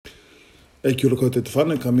E kia ora koutou te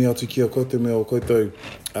whana, ka mea atu ki a koutou mea o koutou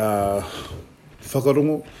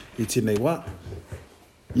whakarongo I tēnei wā.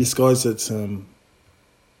 Yes guys, it's The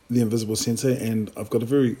Invisible Sensei, and I've got a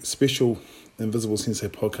very special Invisible Sensei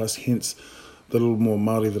podcast, hence the little more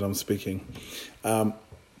Māori that I'm speaking. One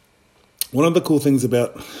of the cool things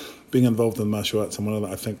about being involved in martial arts, and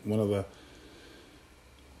I think one of the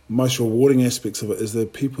most rewarding aspects of it is the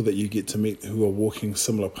people that you get to meet who are walking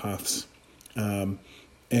similar paths.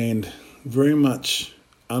 And very much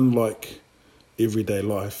unlike everyday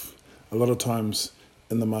life, a lot of times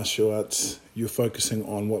in the martial arts, you're focusing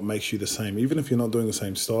on what makes you the same. Even if you're not doing the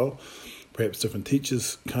same style, perhaps different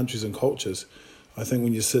teachers, countries and cultures, I think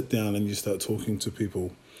when you sit down and you start talking to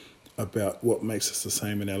people about what makes us the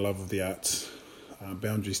same in our love of the arts,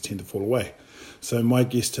 boundaries tend to fall away. So my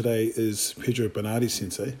guest today is Pedro Bernardi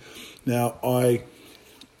Sensei. Now, I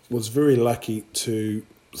was very lucky to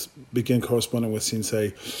begin corresponding with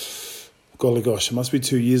Sensei, golly gosh, it must be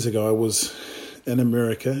 2 years ago. I was in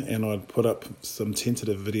America and I'd put up some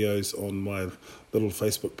tentative videos on my little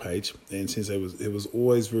Facebook page, and Sensei was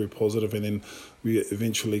always very positive, and then we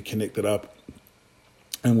eventually connected up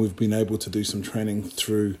and we've been able to do some training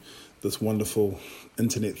through this wonderful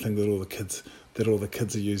internet thing that all the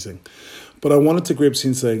kids are using. But I wanted to grab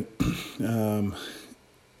Sensei and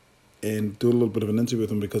do a little bit of an interview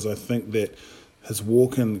with him, because I think that his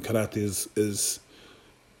walk in karate is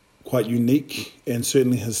quite unique, and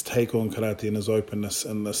certainly his take on karate and his openness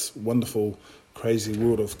in this wonderful, crazy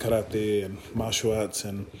world of karate and martial arts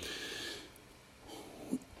and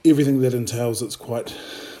everything that entails. It's quite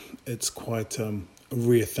a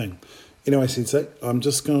rare thing. Anyway, Sensei, I'm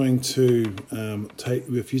just going to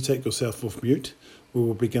if you take yourself off mute, we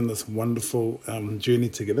will begin this wonderful journey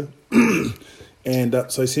together. And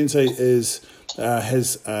so Sensei has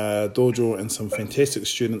a dojo and some fantastic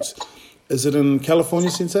students. Is it in California,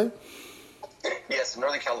 Sensei? Yes, in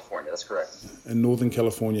Northern California, that's correct. In Northern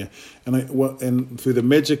California. And through the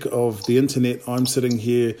magic of the internet, I'm sitting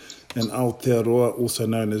here in Aotearoa, also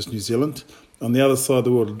known as New Zealand, on the other side of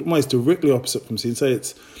the world, almost directly opposite from Sensei.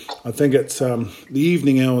 I think it's the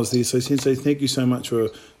evening hours there. So Sensei, thank you so much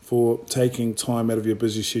for taking time out of your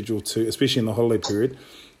busy schedule to, especially in the holiday period,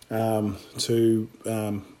 to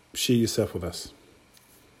share yourself with us.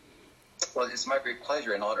 Well, it's my great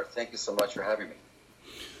pleasure and honor. Thank you so much for having me.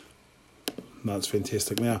 No, it's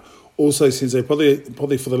fantastic. Now, also, Sensei,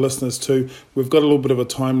 probably for the listeners too, we've got a little bit of a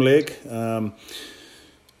time lag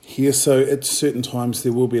here, so at certain times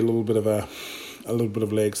there will be a little bit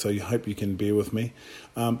of lag. So I hope you can bear with me,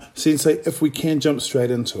 Sensei. If we can jump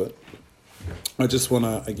straight into it, I just want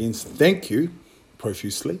to again thank you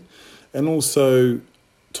profusely, and also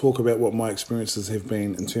talk about what my experiences have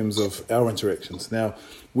been in terms of our interactions. Now,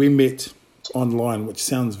 we met online, which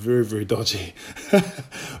sounds very, very dodgy,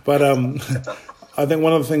 but I think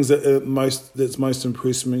one of the things that's most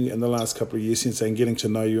impressed me in the last couple of years since getting to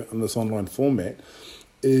know you in this online format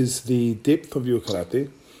is the depth of your karate,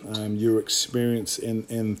 your experience,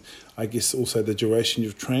 and I guess also the duration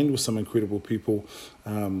you've trained with some incredible people,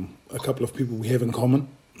 a couple of people we have in common.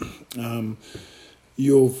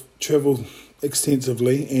 You've travelled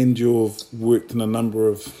extensively and you've worked in a number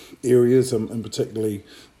of areas, and particularly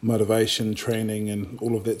motivation, training and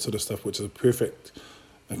all of that sort of stuff, which is a perfect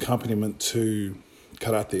accompaniment to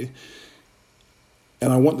karate.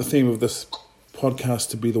 And I want the theme of this podcast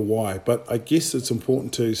to be the why, but I guess it's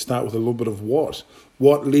important to start with a little bit of what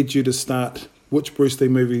led you to start. Which Bruce Lee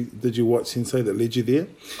movie did you watch, Sensei, that led you there?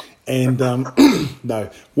 And no,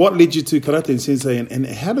 what led you to karate, Sensei, and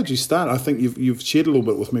how did you start? I think you've shared a little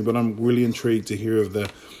bit with me, but I'm really intrigued to hear of the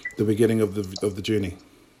beginning of the journey.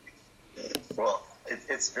 Well,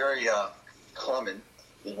 it's very common.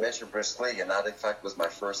 You mentioned Bruce Lee, and that in fact was my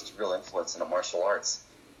first real influence in the martial arts,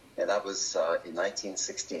 and that was in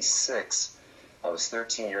 1966. I was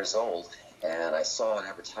 13 years old, and I saw an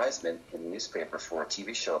advertisement in the newspaper for a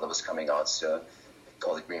TV show that was coming on soon,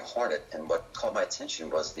 called The Green Hornet, and what caught my attention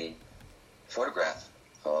was the photograph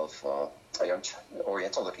of a young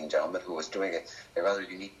Oriental-looking gentleman who was doing a rather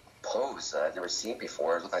unique pose that I'd never seen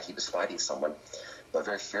before. It looked like he was fighting someone, but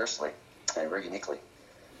very fiercely and very uniquely.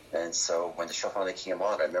 And so when the show finally came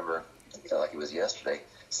on, I remember, like it was yesterday,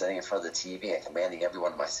 standing in front of the TV and commanding every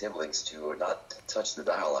one of my siblings to not touch the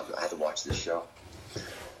dial. I had to watch this show.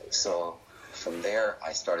 So from there,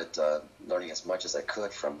 I started learning as much as I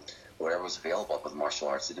could from whatever was available with martial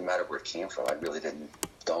arts. It didn't matter where it came from. I really didn't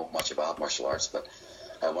know much about martial arts, but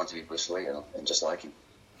I wanted to be Bruce Lee and just like him.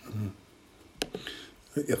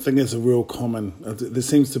 I think it's a real common. There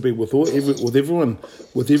seems to be with everyone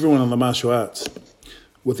in the martial arts.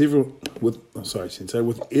 with everyone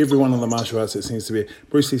in the martial arts,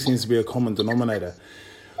 Bruce Lee seems to be a common denominator.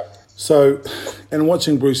 So, in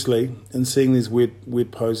watching Bruce Lee and seeing these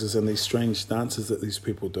weird poses and these strange dances that these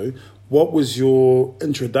people do, what was your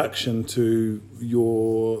introduction to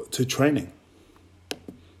training?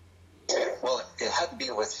 Well, it had to be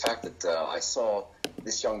with the fact that I saw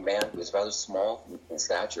this young man who was rather small in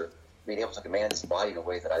stature being able to command his body in a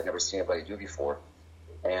way that I'd never seen anybody do before.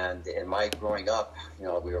 And in my growing up, we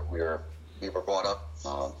were brought up,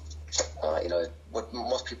 what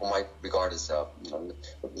most people might regard as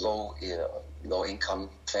low income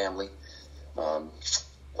family,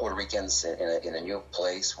 Puerto Ricans in a new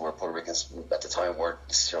place where Puerto Ricans at the time weren't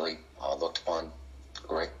necessarily looked upon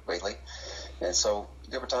greatly, and so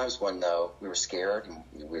there were times when we were scared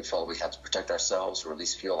and we felt we had to protect ourselves or at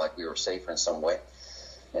least feel like we were safer in some way.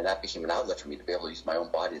 And that became an outlet for me to be able to use my own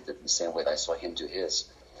body the same way that I saw him do his.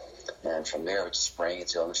 And from there, it just sprang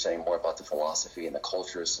into understanding more about the philosophy and the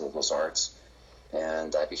cultures of those arts.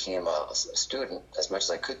 And I became a student, as much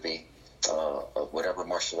as I could be, of whatever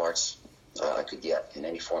martial arts I could get in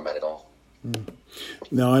any format at all. Mm.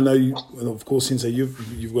 Now, I know you, of course, Sensei,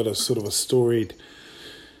 you've got a sort of a storied,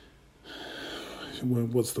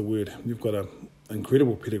 what's the word? You've got an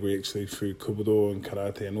incredible pedigree, actually, through Kobudo and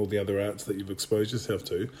Karate and all the other arts that you've exposed yourself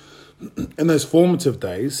to. In those formative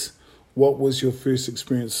days, what was your first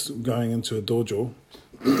experience going into a dojo?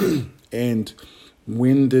 And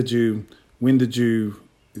when did you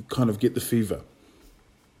kind of get the fever?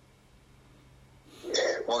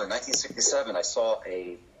 Well, in 1967, I saw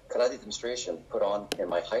a karate demonstration put on in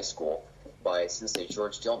my high school by Sensei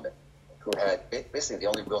George Dillman, who had basically the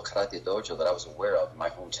only real karate dojo that I was aware of in my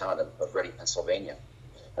hometown of Reading, Pennsylvania.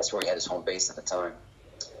 That's where he had his home base at the time.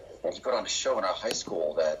 And he put on a show in our high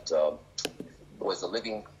school that was the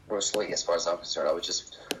living Bruce Lee, as far as I'm concerned. I would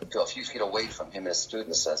just feel a few feet away from him and his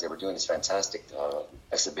students as they were doing these fantastic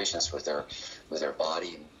exhibitions with their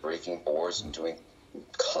body and breaking boards and doing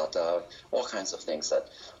kata, all kinds of things that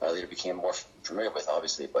I later became more familiar with,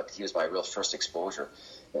 obviously. But he was my real first exposure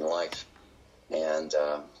in life. And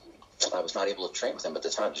I was not able to train with him at the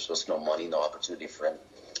time. There was no money, no opportunity for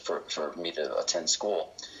me to attend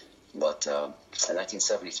school. But in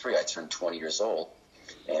 1973, I turned 20 years old,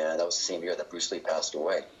 and that was the same year that Bruce Lee passed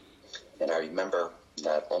away. And I remember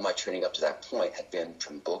that all my training up to that point had been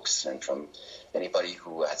from books and from anybody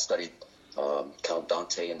who had studied Count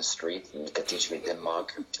Dante in the street and could teach me Din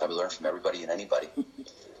Monk. I would learn from everybody and anybody.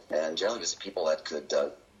 And generally it was the people that could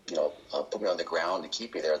put me on the ground and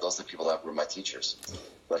keep me there. Those are the people that were my teachers.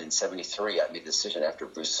 But in 73, I made the decision after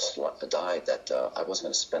Bruce died that I wasn't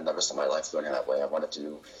going to spend the rest of my life learning that way. I wanted to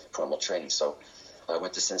do formal training. So I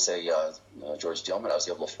went to Sensei George Dillman. I was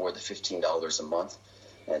able to afford the $15 a month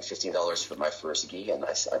and $15 for my first gi, and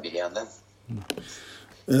I began then.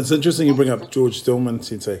 And it's interesting you bring up George Dillman,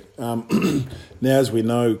 Sensei. Now, as we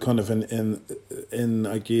know, kind of in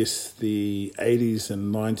I guess the 80s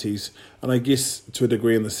and 90s, and I guess to a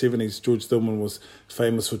degree in the 70s, George Dillman was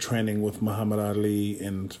famous for training with Muhammad Ali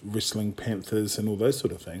and wrestling Panthers and all those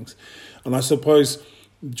sort of things. And I suppose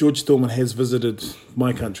George Dillman has visited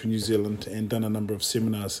my country, New Zealand, and done a number of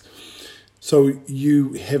seminars. So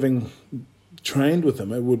you having trained with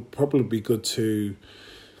him, it would probably be good to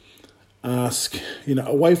ask,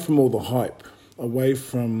 away from all the hype, away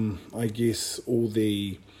from, I guess, all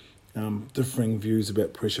the differing views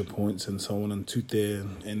about pressure points and so on and tute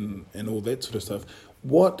and all that sort of stuff,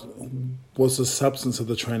 what was the substance of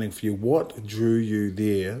the training for you? What drew you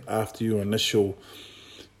there after your initial,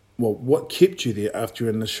 what kept you there after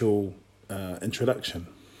your initial introduction?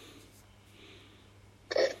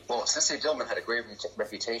 Well, Sensei Dillman had a great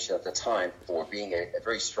reputation at the time for being a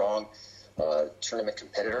very strong tournament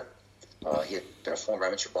competitor. He had been a former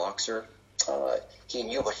amateur boxer. He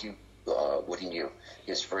knew what he knew.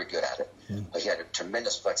 He was very good at it. He had a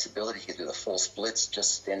tremendous flexibility. He could do the full splits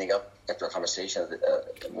just standing up after a conversation.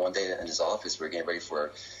 One day in his office, we were getting ready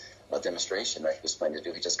for a demonstration that he was planning to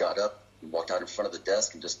do. He just got up, walked out in front of the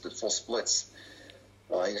desk, and just did full splits.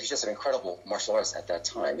 He's just an incredible martial artist at that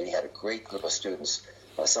time, and he had a great group of students,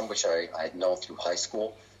 some of which I had known through high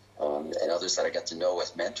school, and others that I got to know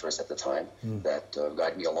as mentors at the time that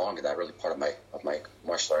guided me along in that early part of my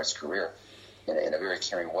martial arts career in a very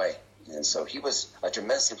caring way. And so he was a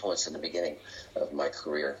tremendous influence in the beginning of my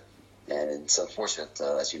career. And it's unfortunate,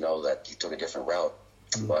 as you know, that he took a different route.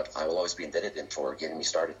 But I will always be indebted to him for getting me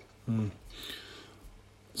started.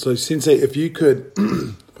 So, Sensei, if you could,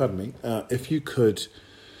 pardon me, if you could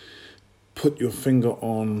put your finger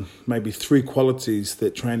on maybe 3 qualities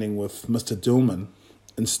that training with Mr. Dillman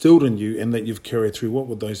instilled in you and that you've carried through, what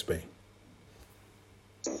would those be?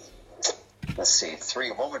 let's see,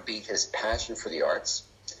 three. One would be his passion for the arts.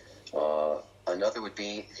 Another would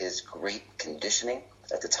be his great conditioning.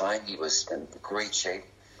 At the time, he was in great shape.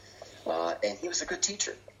 And he was a good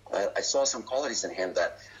teacher. I saw some qualities in him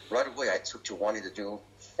that right away I took to wanting to do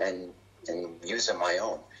and use in my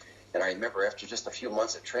own. And I remember after just a few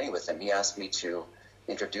months of training with him, he asked me to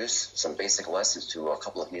introduce some basic lessons to a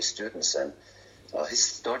couple of new students. And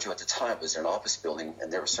his dojo at the time was in an office building,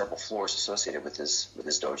 and there were several floors associated with his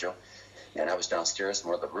dojo. And I was downstairs in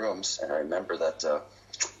one of the rooms, and I remember that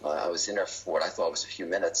I was in there for what I thought was a few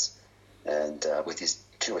minutes, and with these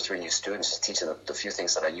 2 or 3 new students, just teaching them the few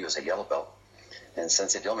things that I knew as a yellow belt. And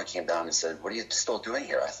Sensei Dilma came down and said, "What are you still doing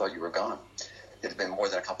here? I thought you were gone." It had been more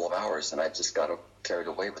than a couple of hours, and I just got carried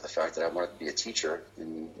away with the fact that I wanted to be a teacher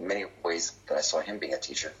in many ways that I saw him being a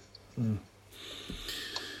teacher. Mm.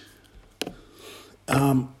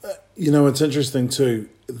 It's interesting too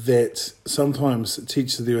that sometimes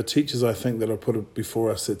there are teachers, I think, that are put before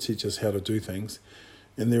us that teach us how to do things,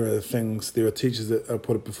 and there are teachers that are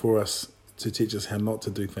put before us to teach us how not to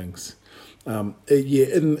do things. And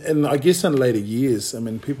I guess in later years, I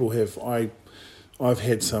mean, I've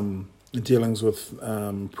had some dealings with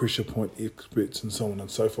pressure point experts and so on and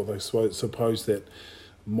so forth. I suppose that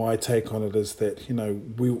my take on it is that,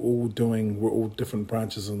 we're all different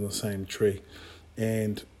branches on the same tree.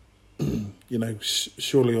 And,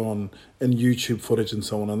 surely in YouTube footage and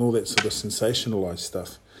so on and all that sort of sensationalized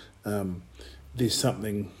stuff, there's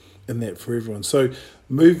something in that for everyone. So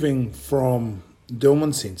moving from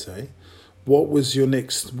Dilman Sensei, what was your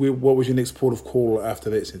next port of call after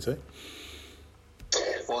that, Sensei?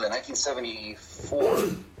 Well, in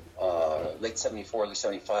 1974, late 74, early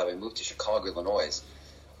 75, I moved to Chicago, Illinois,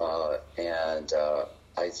 and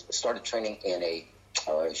I started training in a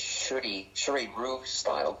Shuri-Ryu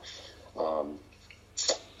style.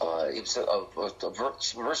 It was a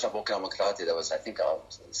version of Okinawa Karate that was, I think,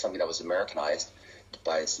 something that was Americanized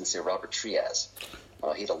by Sensei Robert Trias.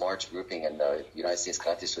 He had a large grouping in the United States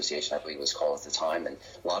Karate Association, I believe it was called at the time, and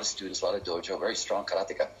a lot of students, a lot of dojo, very strong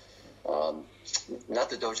karateka. Not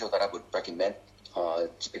the dojo that I would recommend,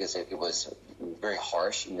 just because it was very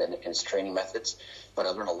harsh in its training methods, but I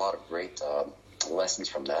learned a lot of great lessons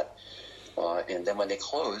from that. And then when they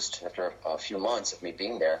closed, after a few months of me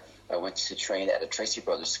being there, I went to train at a Tracy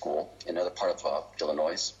Brothers school in another part of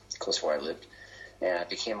Illinois, close to where I lived. And I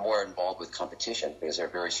became more involved with competition because they're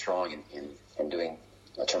very strong in doing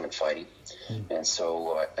tournament fighting. Mm. And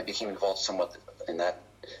so I became involved somewhat in that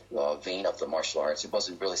vein of the martial arts. It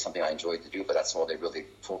wasn't really something I enjoyed to do, but that's all they really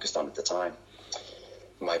focused on at the time.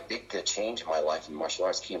 My big change in my life in martial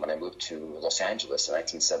arts came when I moved to Los Angeles in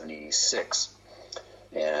 1976.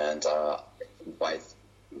 And by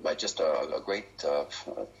just a great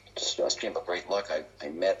stream of great luck, I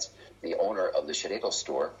met the owner of the Shiredo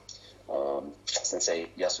store, Sensei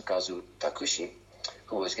Yasukazu Takushi,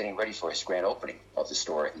 who was getting ready for his grand opening of the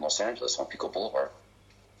store in Los Angeles on Pico Boulevard.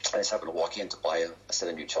 I just happened to walk in to buy a set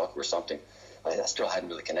of new chalk or something. I still hadn't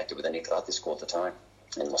really connected with any karate school at the time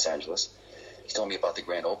in Los Angeles. He told me about the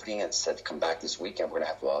grand opening and said, "Come back this weekend. We're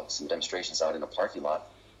going to have some demonstrations out in the parking lot."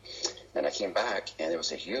 And I came back, and there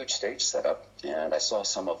was a huge stage set up, and I saw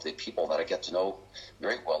some of the people that I get to know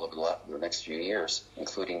very well over the next few years,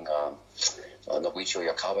 including Nobuichi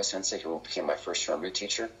Oyakawa Sensei, who became my first Shuri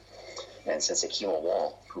teacher, and Sensei Kimo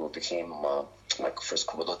Wall, who became my first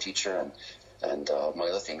Kobudo teacher, and among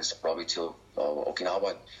other things, brought me to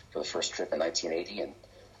Okinawa for the first trip in 1980, and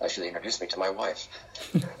actually introduced me to my wife,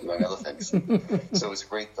 among other things. So it was a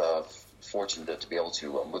great fortune to be able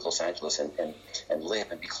to move to Los Angeles and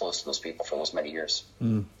live and be close to those people for those many years.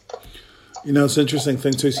 Mm. It's an interesting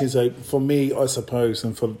thing too, Sensei. For me, I suppose,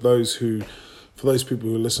 and for those people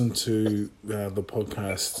who listen to the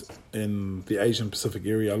podcast in the Asian Pacific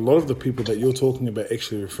area, a lot of the people that you're talking about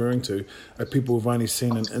actually referring to are people who've only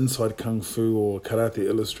seen an Inside Kung Fu or Karate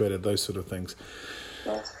Illustrated, those sort of things.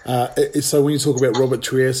 So when you talk about Robert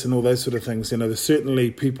Trias and all those sort of things, there's certainly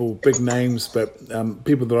people, big names, but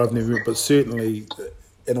people that I've never met, but certainly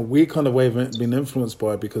in a weird kind of way have been influenced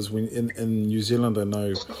by it, because when in New Zealand, I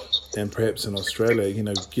know, and perhaps in Australia,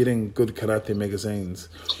 getting good karate magazines,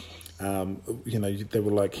 they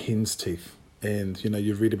were like hen's teeth, and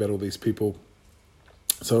you read about all these people.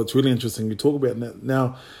 So it's really interesting you talk about that.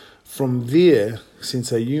 Now, from there,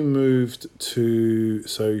 Sensei, you were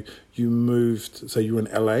in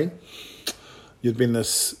LA. You'd been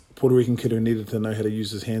this Puerto Rican kid who needed to know how to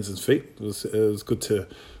use his hands and feet. It was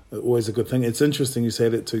always a good thing. It's interesting you say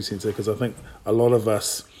that too, Sensei, because I think a lot of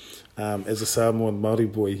us, as a Samoan Māori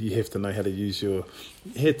boy, you have to know how to use you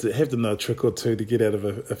have to know a trick or two to get out of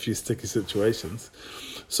a few sticky situations.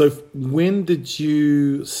 So when did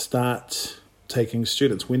you start taking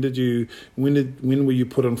students? When were you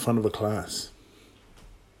put in front of a class?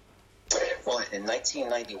 Well, in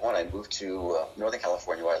 1991, I moved to Northern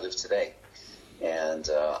California, where I live today. And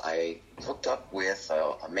I hooked up with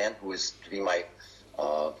a man who was to be my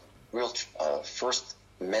first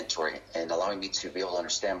mentor and allowing me to be able to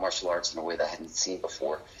understand martial arts in a way that I hadn't seen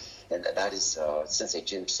before. And that is Sensei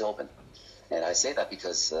Jim Sylvan. And I say that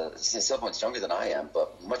because Sensei Sylvan is younger than I am,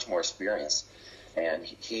 but much more experienced. And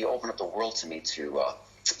he opened up the world to me to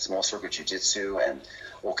small circuit jiu-jitsu and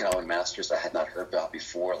Okinawan masters I had not heard about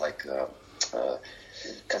before, like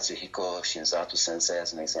Katsuhiko Shinzato Sensei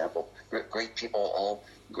as an example. Great people, all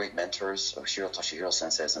great mentors. Shiro Toshihiro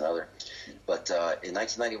Sensei is another. But in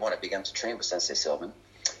 1991, I began to train with Sensei Sylvan.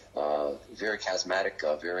 Very charismatic,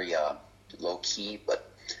 very low-key, but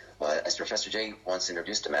as Professor J once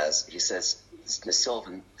introduced him as, he says,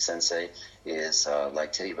 Sylvan Sensei is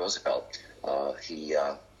like Teddy Roosevelt. He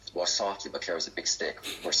walks softly but carries a big stick,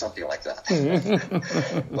 or something like that.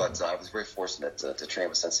 But I was very fortunate to train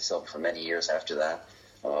with Sensei Sylvan for many years after that.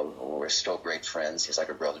 We're still great friends. He's like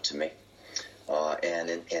a brother to me. And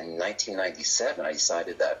in 1997, I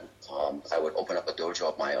decided that I would open up a dojo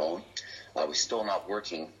of my own. I was still not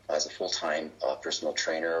working as a full-time personal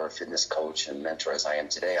trainer or fitness coach and mentor as I am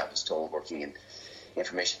today. I was still working in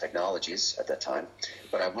information technologies at that time.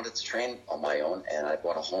 But I wanted to train on my own, and I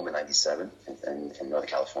bought a home in 97 in Northern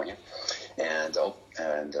California and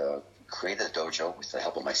created a dojo with the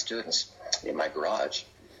help of my students in my garage.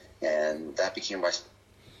 And that became where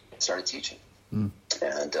I started teaching.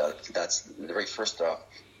 And that's the very first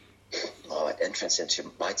entrance into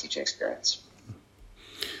my teaching experience.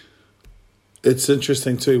 It's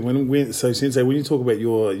interesting too. Sensei, when you talk about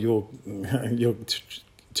your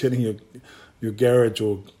turning your garage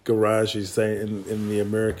or garage, you say in the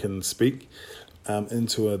American speak,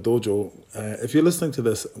 into a dojo. If you're listening to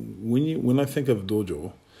this, when I think of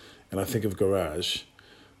dojo and I think of garage,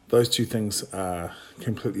 those two things are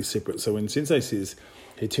completely separate. So when Sensei says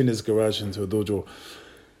he turned his garage into a dojo,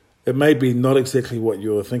 it may be not exactly what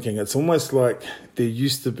you're thinking. It's almost like there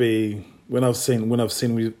used to be, when I've seen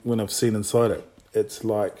inside it, it's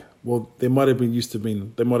like, well, they might have used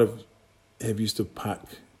to park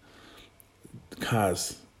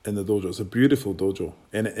cars in the dojo. It's a beautiful dojo,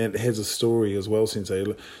 and it has a story as well. Sensei,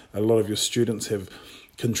 a lot of your students have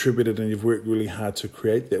contributed, and you've worked really hard to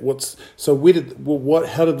create that. How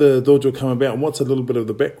did the dojo come about, and what's a little bit of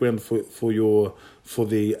the background for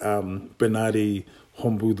the Bernardi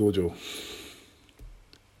Hombu Dojo?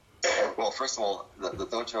 Well, first of all, the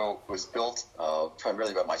dojo was built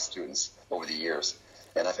primarily by my students over the years.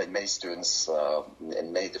 And I've had many students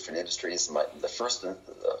in many different industries. The first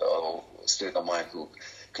student of mine who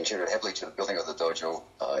contributed heavily to the building of the dojo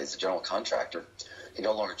is a general contractor. He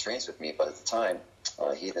no longer trains with me, but at the time,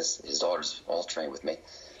 he and his daughters all trained with me.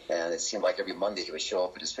 And it seemed like every Monday he would show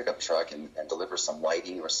up with his pickup truck and deliver some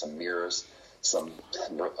lighting or some mirrors, some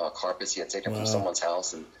carpets he had taken from someone's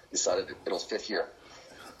house and decided it'll fit here.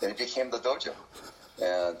 Then it became the dojo.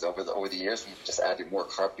 And over the years, we just added more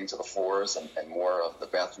carpeting to the floors and more of the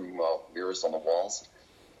bathroom mirrors on the walls.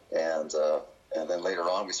 And then later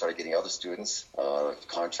on, we started getting other students,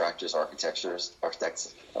 contractors,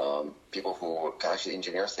 architects, people who could actually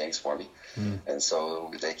engineer things for me. And so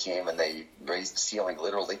they came and they raised the ceiling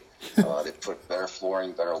literally. They put better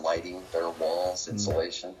flooring, better lighting, better walls,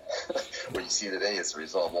 insulation. What you see today is the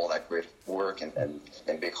result of all that great work and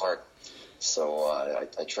big heart. So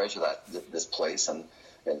I treasure this place, and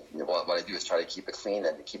what I do is try to keep it clean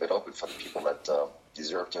and keep it open for the people that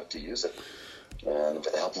deserve to use it. And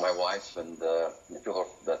with the help of my wife and the people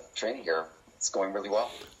that training here, it's going really well.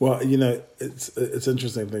 Well, it's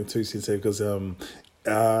interesting thing too, Sensei, because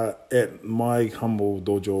at my humble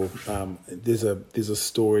dojo, there's a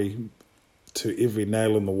story to every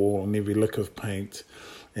nail in the wall and every lick of paint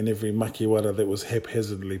and every makiwara that was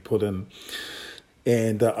haphazardly put in.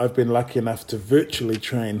 And I've been lucky enough to virtually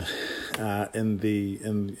train in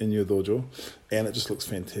your dojo, and it just looks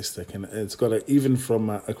fantastic. And it's got even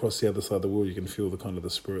from across the other side of the world, you can feel the kind of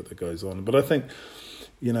the spirit that goes on. But I think,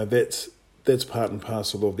 that's part and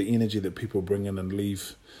parcel of the energy that people bring in and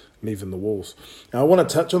leave in the walls. Now, I want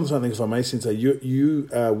to touch on something, if I may, Sensei. You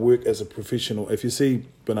work as a professional. If you see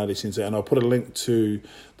Bernardi Sensei, and I'll put a link to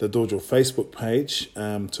the dojo Facebook page,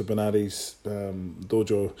 to Bernardi's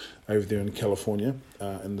dojo over there in California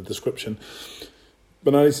in the description.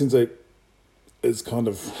 Bernardi Sensei is kind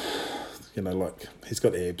of, like he's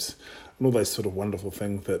got abs and all those sort of wonderful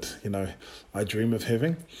things that, I dream of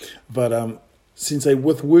having. But Sensei,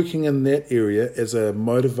 with working in that area as a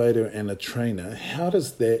motivator and a trainer, how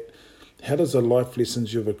how does the life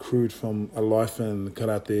lessons you've accrued from a life in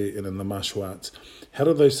karate and in the martial arts, how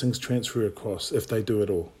do those things transfer across, if they do at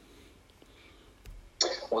all?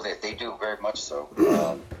 Well, they do very much so.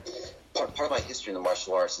 Part of my history in the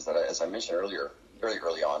martial arts is that, as I mentioned earlier, very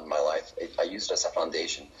early on in my life, I used it as a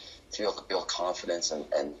foundation to be able to build confidence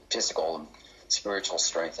and physical and spiritual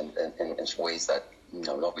strength in ways that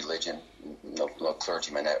no religion, no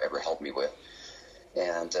clergyman ever helped me with.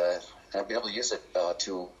 And I've been able to use it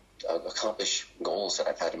to accomplish goals that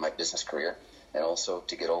I've had in my business career, and also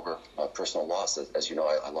to get over personal loss. As you know,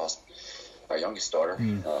 I lost our youngest daughter,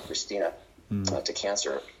 Christina, to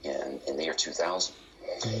cancer in the year 2000.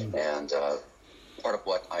 And part of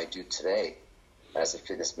what I do today as a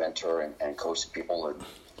fitness mentor and coach people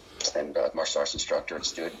and martial arts instructor and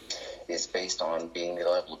student is based on being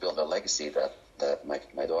able to build a legacy that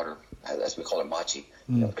my daughter, as we call her, Machi,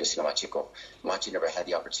 Christina Machiko. Machi never had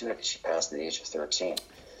the opportunity. She passed at the age of 13.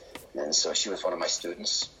 And so she was one of my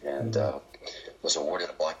students, and was awarded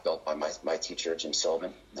a black belt by my teacher, Jim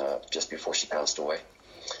Sullivan, just before she passed away.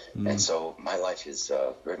 And so my life is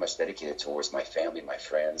very much dedicated towards my family, my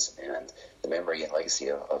friends, and the memory and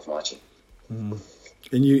legacy of Machi.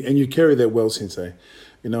 And you carry that well, Sensei.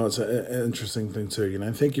 It's an interesting thing too.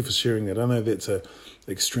 And thank you for sharing that. I know that's a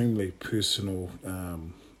extremely personal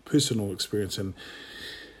experience, and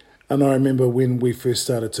I remember when we first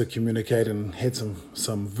started to communicate and had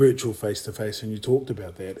some virtual face-to-face, and you talked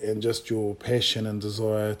about that and just your passion and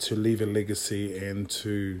desire to leave a legacy and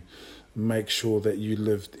to make sure that you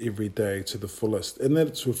lived every day to the fullest. And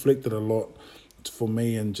that's reflected a lot for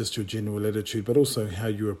me in just your general attitude, but also how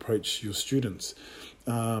you approach your students.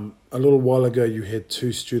 A little while ago, you had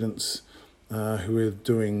two students who were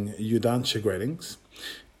doing Yudansha gradings,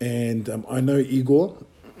 and I know Igor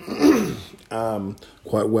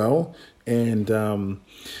quite well, and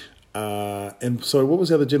sorry, what was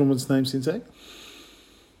the other gentleman's name, Sensei?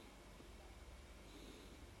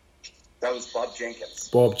 That was Bob Jenkins.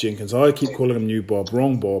 Bob Jenkins. I keep calling him New Bob.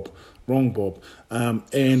 Wrong Bob.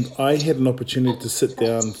 And I had an opportunity to sit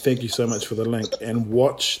down. Thank you so much for the link, and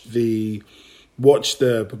watch the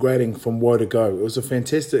grading from Woe to Go. It was a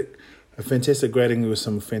fantastic grading. There was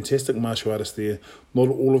some fantastic martial artists there, not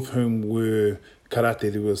all of whom were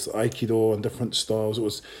karate. There was aikido and different styles. It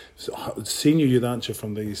was senior yudansha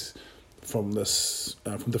from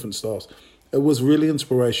different styles. It was really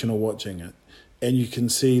inspirational watching it, and you can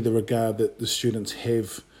see the regard that the students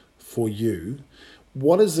have for you.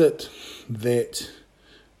 What is it that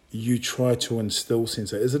you try to instill,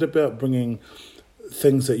 Sensei? Is it about bringing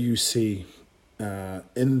things that you see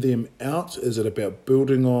in them out? Is it about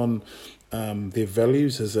building on their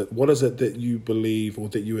values? What is it that you believe or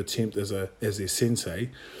that you attempt as a sensei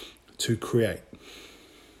to create?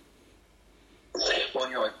 Well,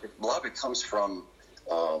 a lot of it comes from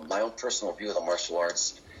my own personal view of the martial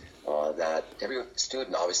arts, that every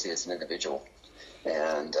student obviously is an individual,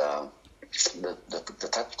 and the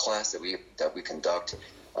type of class that we conduct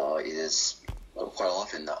is quite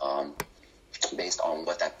often based on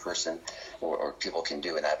what that person or people can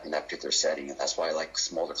do in that particular setting. And that's why I like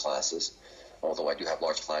smaller classes, although I do have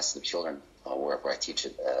large classes of children where I teach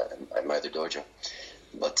at my other dojo.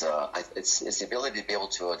 But it's the ability to be able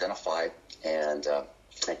to identify and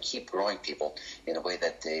keep growing people in a way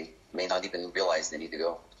that they may not even realize they need to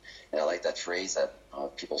go. And I like that phrase that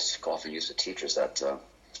people often use with teachers, that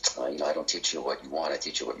I don't teach you what you want, I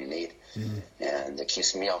teach you what you need. Mm-hmm. And it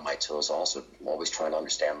keeps me on my toes also, always trying to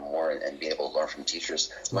understand more and be able to learn from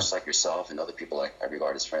teachers, much like yourself and other people I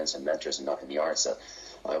regard as friends and mentors in the arts.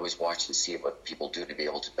 I always watch and see what people do to be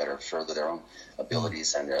able to better further their own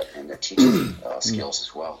abilities and their teaching skills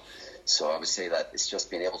as well. So I would say that it's just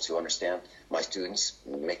being able to understand my students,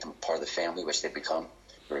 make them part of the family, which they become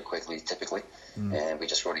very quickly, typically, and we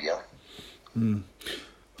just grow together.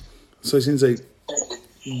 So, Sensei,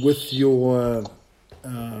 with your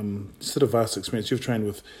sort of vast experience, you've trained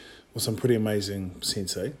with some pretty amazing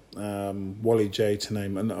sensei. Wally J to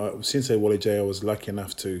name, and Sensei Wally J, I was lucky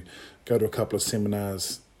enough to go to a couple of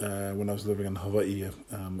seminars when I was living in Hawaii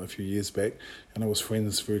a few years back, and I was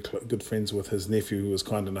very good friends with his nephew, who was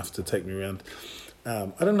kind enough to take me around.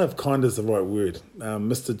 I don't know if kind is the right word.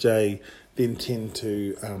 Mr. J then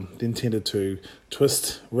tended to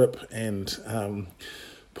twist, rip, and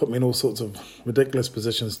put me in all sorts of ridiculous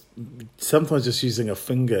positions, sometimes just using a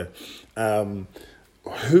finger.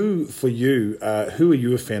 Who are you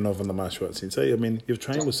a fan of in the martial arts, Sensei? I mean, you've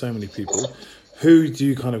trained with so many people. Who do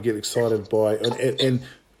you kind of get excited by? And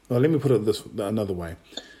well, let me put it another way.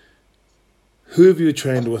 Who have you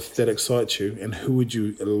trained with that excites you, and who would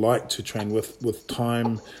you like to train with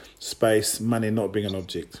time, space, money not being an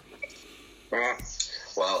object?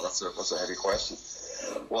 Wow, That's a heavy question.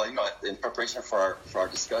 Well, in preparation for our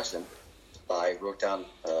discussion, I wrote down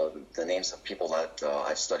the names of people that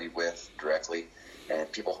I've studied with directly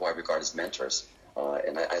and people who I regard as mentors.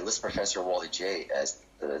 And I list Professor Wally J as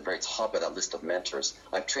the very top of that list of mentors.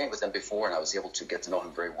 I've trained with him before, and I was able to get to know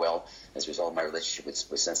him very well as a result of my relationship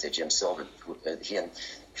with Sensei Jim Sylvan. He and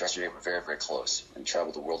Professor J were very, very close and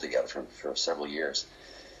traveled the world together for several years.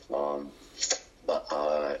 But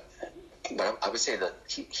I would say that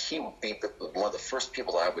he would be one of the first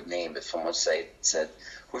people that I would name if someone said, who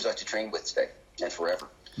would you like to train with today and forever?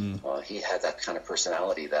 He had that kind of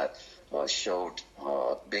personality that showed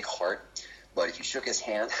big heart. But if you shook his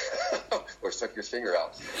hand or stuck your finger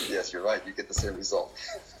out, yes, you're right, you get the same result.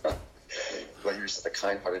 But you're just a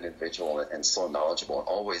kind-hearted individual and so knowledgeable, and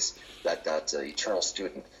always that eternal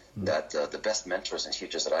student that the best mentors and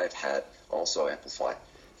teachers that I've had also amplify.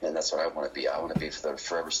 And that's what I want to be. I want to be the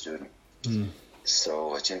forever student.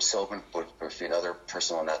 So Jim Sylvan would be another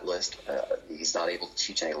person on that list. He's not able to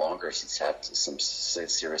teach any longer. He's had some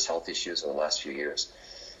serious health issues in the last few years.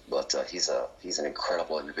 But he's an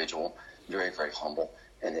incredible individual, very, very humble,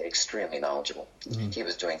 and extremely knowledgeable. He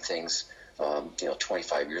was doing things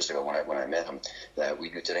 25 years ago when I met him that we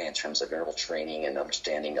do today in terms of interval training and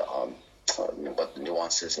understanding what the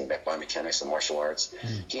nuances and biomechanics and martial arts.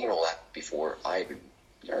 He knew all that before I even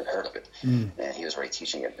heard of it, and he was already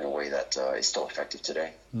teaching it in a way that is still effective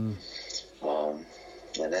today. And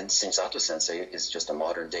then Shinsato Sensei is just a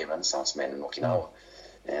modern day Renaissance man in Okinawa.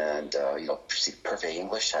 And perfect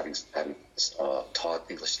English, having taught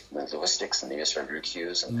English linguistics in the University of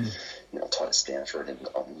Ryukyus, and taught at Stanford and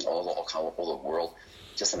all over the world.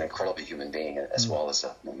 Just an incredible human being, as well as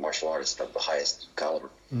a martial artist of the highest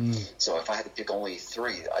caliber. So if I had to pick only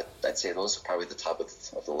three, I'd say those are probably the top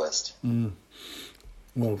of the list.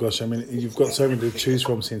 Well, gosh, I mean, you've got so many to choose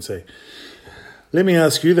from, Sensei. Let me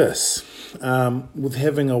ask you this. With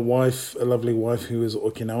having a lovely wife who is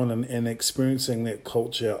Okinawan and experiencing that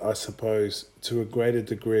culture, I suppose, to a greater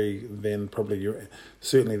degree than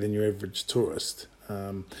certainly than your average tourist.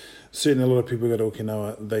 Certainly a lot of people go to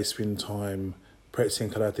Okinawa, they spend time practicing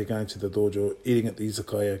karate, going to the dojo, eating at the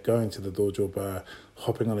izakaya, going to the dojo bar,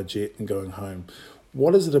 hopping on a jet and going home.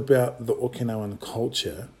 What is it about the Okinawan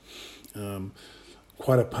culture,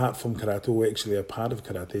 quite apart from karate, or actually a part of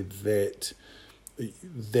karate, that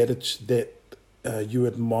you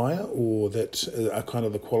admire, or that are kind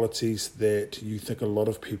of the qualities that you think a lot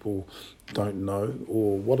of people don't know?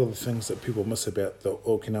 Or what are the things that people miss about the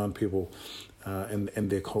Okinawan people and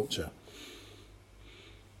their culture?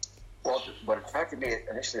 Well, what attracted me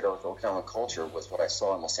initially to the Okinawan culture was what I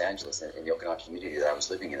saw in Los Angeles in the Okinawan community that I was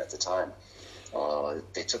living in at the time.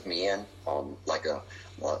 They took me in like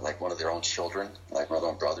one of their own children, like one of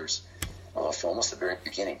their own brothers. From almost the very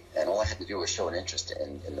beginning, and all I had to do was show an interest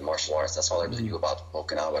in the martial arts. That's all I really knew about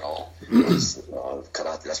Okinawa at all. Was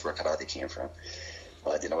karate. That's where karate came from.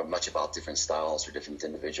 I didn't know much about different styles or different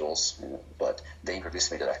individuals, but they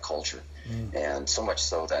introduced me to that culture, and so much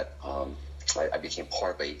so that I became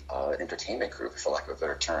part of an entertainment group, for lack of a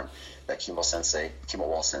better term, that Kimo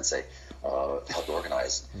Wall Sensei helped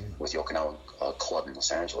organize with the Okinawan Club in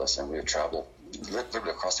Los Angeles, and we would travel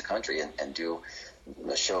literally across the country and do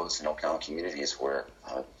the shows in Okinawan communities where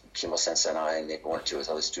Kimo Sensei and I and maybe one or two of his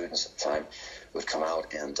other students at the time would come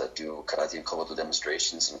out and do karate and kobudo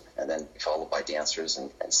demonstrations, and then followed by dancers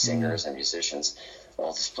and singers and musicians,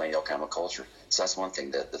 all displaying Okinawan culture. So that's one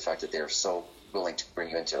thing, the fact that they're so willing to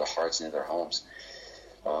bring you into their hearts and into their homes.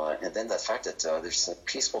 And then the fact that they're some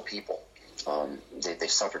peaceful people. They've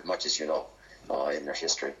suffered much, as you know, in their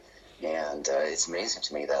history. And it's amazing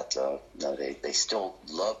to me that they still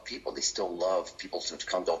love people. They still love people to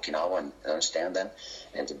come to Okinawa and understand them,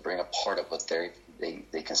 and to bring a part of what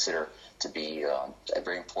they consider to be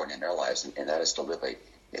very important in their lives, and that is to live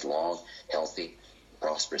a long, healthy,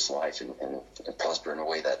 prosperous life, and prosper in a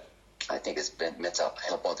way that I think has been meant to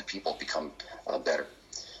help other people become better.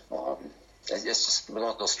 It's just one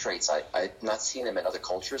of those traits. I've not seen them in other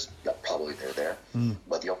cultures. Probably they're there,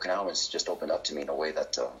 but the Okinawans just opened up to me in a way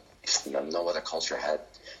that no other culture had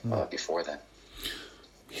before then.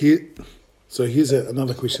 Here's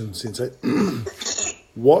another question, Sensei.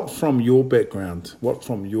 What from your background, what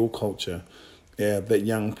from your culture, that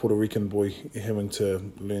young Puerto Rican boy having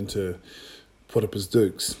to learn to put up his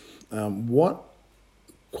dukes, what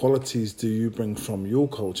qualities do you bring from your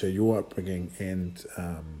culture, your upbringing, and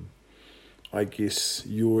I guess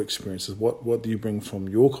your experiences? What do you bring from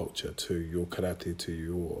your culture to your karate, to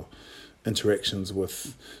your interactions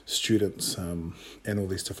with students, and all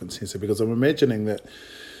these different senses? Because I'm imagining that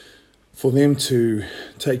for them to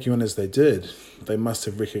take you in as they did, they must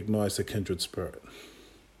have recognised a kindred spirit.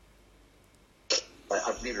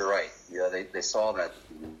 they saw that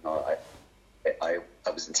I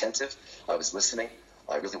was attentive, I was listening,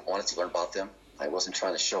 I really wanted to learn about them. I wasn't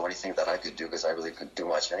trying to show anything that I could do because I really couldn't do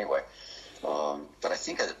much anyway. But I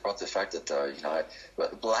think it brought the fact that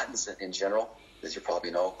Latins in general, as you probably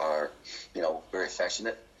know, are very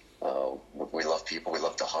affectionate. We love people. We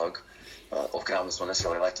love to hug. Okinawans don't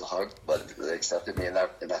necessarily like to hug, but they accepted me in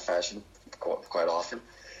that fashion quite often.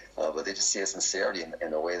 But they just see a sincerity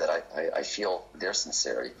in a way that I feel their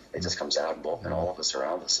sincerity. It just comes out in all of us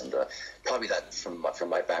around us. And probably that, from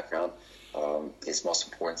my background, is the most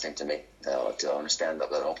important thing to me, to understand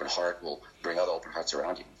that an open heart will bring other open hearts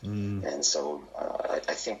around you. And so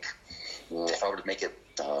I think if I were to make it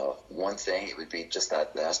one thing, it would be just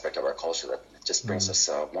that the aspect of our culture that just brings us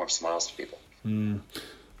warm smiles to people. I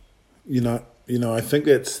think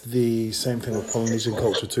it's the same thing with Polynesian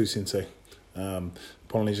culture too, Sensei.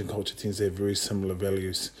 Polynesian culture tends to have very similar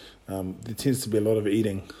values. There tends to be a lot of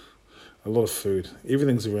eating, a lot of food.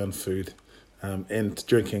 Everything's around food, and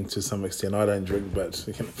drinking to some extent. I don't drink, but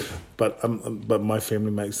my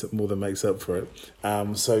family makes up for it.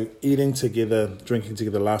 So eating together, drinking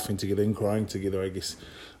together, laughing together, and crying together, I guess,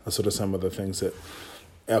 are sort of some of the things that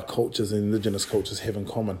our cultures and indigenous cultures have in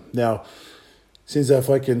common. Now, Sensei, if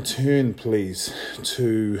I can turn, please,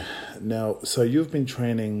 to now. So you've been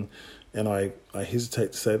training, and I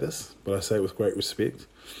hesitate to say this, but I say it with great respect,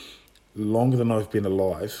 longer than I've been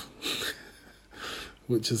alive,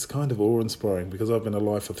 which is kind of awe-inspiring because I've been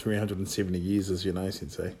alive for 370 years, as you know,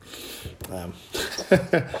 Sensei.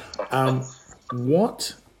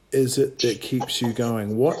 What is it that keeps you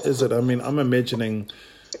going? What is it? I mean, I'm imagining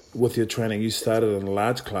with your training, you started in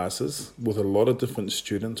large classes with a lot of different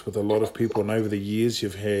students, with a lot of people, and over the years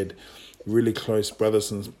you've had really close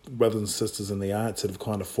brothers and sisters in the arts that have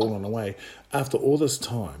kind of fallen away. After all this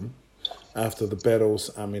time, after the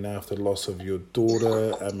battles, after the loss of your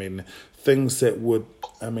daughter, things that would,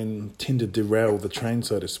 tend to derail the train,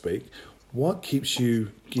 so to speak, what keeps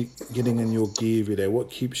you getting in your gear every day?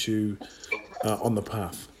 What keeps you on the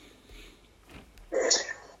path?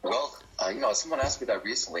 Well, someone asked me that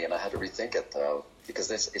recently, and I had to rethink it,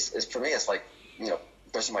 because it's for me, it's like,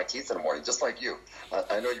 brushing my teeth in the morning, just like you.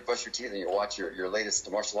 I know you brush your teeth and you watch your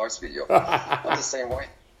latest martial arts video. I'm the same way.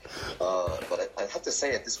 But I have to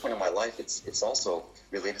say, at this point in my life, it's also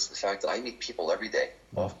related to the fact that I meet people every day,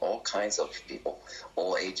 of all kinds of people,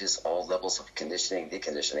 all ages, all levels of conditioning,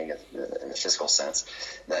 deconditioning in the physical sense,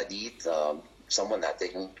 that need someone that they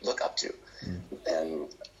can look up to. And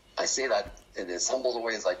I say that in as humble a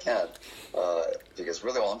way as I can, because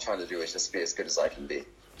really all I'm trying to do is just be as good as I can be.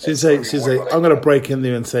 Sensei, I'm going to break in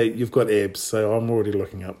there and say you've got abs, so I'm already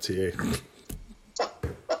looking up to you.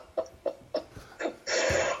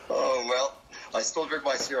 Oh, well, I still drink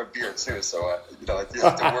my syrup beer too, so I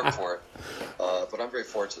have to work for it. But I'm very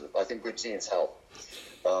fortunate. I think good genes help.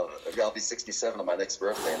 I'll be 67 on my next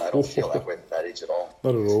birthday, and I don't feel that way at that age at all.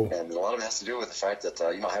 Not at all. And a lot of it has to do with the fact that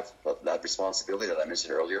I have that responsibility that I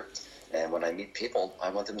mentioned earlier. And when I meet people, I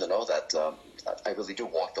want them to know that I really do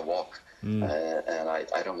walk the walk. And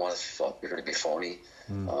I don't want to appear to be phony.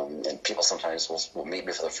 And people sometimes will meet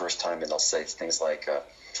me for the first time, and they'll say things like,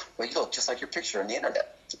 well, you look just like your picture on the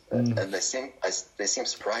internet. And they seem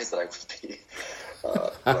surprised that I would be.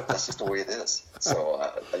 But that's just the way it is. So,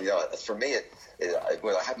 for me,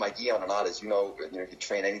 whether I have my gi on or not, as you know, you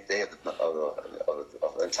train any day of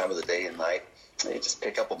the time of the day and night. And you just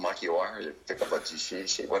pick up a makiwara, you pick up a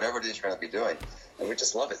jishi, whatever it is you're going to be doing. And we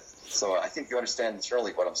just love it. So I think you understand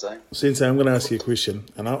internally what I'm saying. Sensei, I'm going to ask you a question,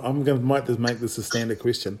 and I'm going to make this a standard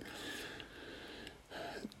question.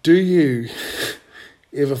 Do you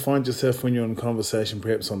ever find yourself when you're in conversation,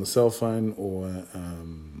 perhaps on the cell phone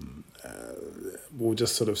or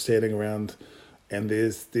just sort of standing around, and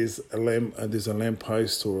there's a lamp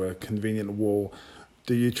post or a convenient wall,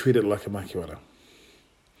 do you treat it like a makiwara?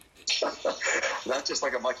 Not just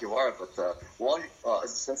like a makiwara, but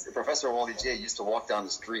since Professor Wally J used to walk down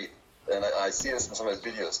the street, and I see this in some of his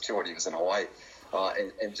videos too when he was in Hawaii,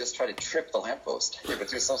 and just try to trip the lamppost. He would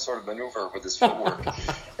do some sort of maneuver with his footwork,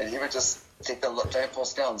 and he would just take the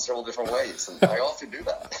lamppost down in several different ways, and I often do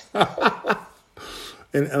that.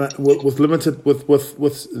 and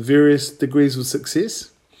with various degrees of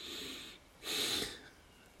success.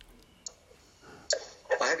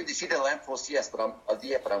 I haven't defeated a lamppost, yes, but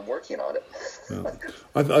I'm working on it.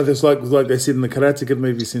 It's like they said in the Karate Kid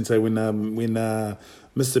movie, Sensei, when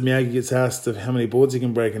Mr. Miyagi gets asked of how many boards he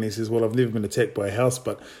can break, and he says, well, I've never been attacked by a house,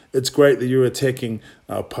 but it's great that you're attacking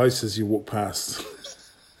posts as you walk past.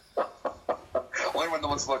 Only when no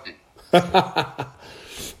one's looking.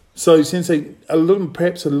 So, Sensei,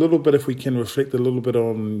 perhaps a little bit, if we can reflect a little bit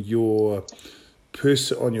on your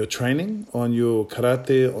on your training, on your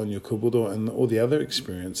karate, on your kobudo, and all the other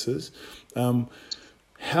experiences.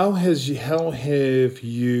 How have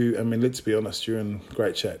you? I mean, let's be honest. You're in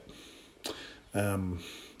great shape.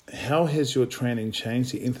 How has your training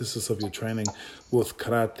changed? The emphasis of your training with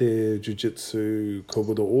karate, jiu-jitsu,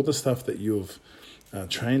 kobudo, all the stuff that you've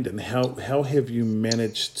trained in. How have you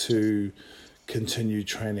managed to continue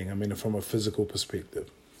training? I mean, from a physical perspective.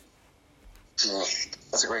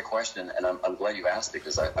 That's a great question, and I'm glad you asked,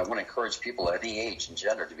 because I want to encourage people at any age and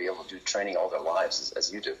gender to be able to do training all their lives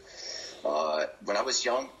as you do. When I was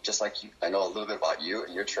young, just like you, I know a little bit about you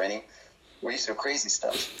and your training. We used to do crazy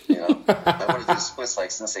stuff, I want to do splits like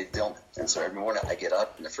Sensei Dillman. And so every morning I get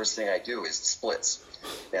up, and the first thing I do is splits.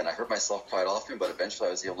 And I hurt myself quite often, but eventually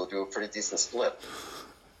I was able to do a pretty decent split.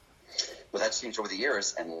 But that changed over the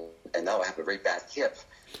years, and now I have a very bad hip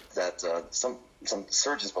that some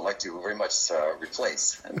surgeons would like to very much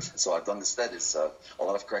replace. And so I've done instead is a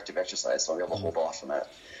lot of corrective exercise, so I'm able to hold off on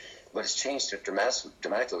that. But it's changed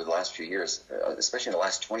dramatically over the last few years, especially in the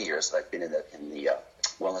last 20 years that I've been in the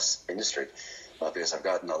wellness industry, because I've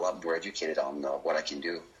gotten a lot more educated on what I can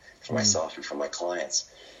do for myself and for my clients.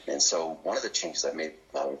 And so one of the changes I've made,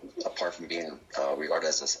 apart from being regarded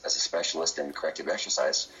as a specialist in corrective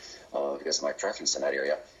exercise, because of my preference in that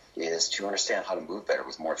area, is to understand how to move better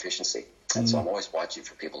with more efficiency. And so I'm always watching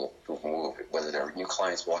for people who move, whether they're new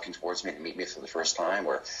clients walking towards me to meet me for the first time,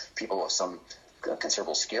 or people with some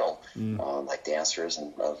considerable skill, like dancers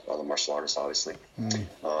and other martial artists, obviously.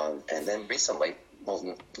 And then recently,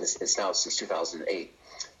 well, it's now since 2008,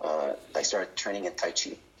 I started training in Tai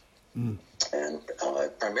Chi. And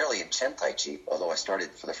primarily in Chen Tai Chi, although I started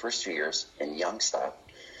for the first 2 years in Yang style,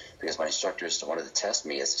 because my instructors wanted to test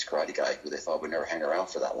me as this karate guy who they thought would never hang around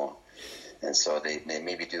for that long. And so they made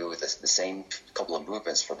me do the same couple of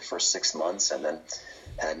movements for the first 6 months, and then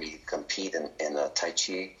had me compete in a Tai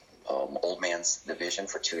Chi old man's division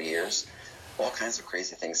for 2 years. All kinds of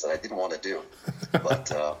crazy things that I didn't want to do,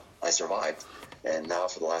 but I survived. And now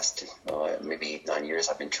for the last maybe 8, 9 years,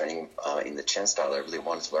 I've been training in the Chen style. I really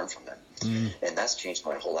wanted to learn from them. And that's changed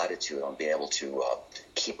my whole attitude on being able to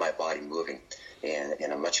keep my body moving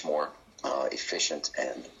in a much more efficient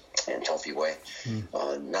and healthy way.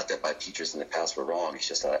 Not that my teachers in the past were wrong. It's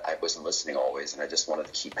just that I wasn't listening always, and I just wanted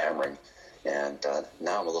to keep hammering. And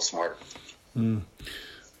now I'm a little smarter.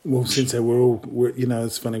 Well, Sensei, we're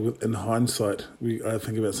it's funny, in hindsight, I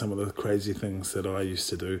think about some of the crazy things that I used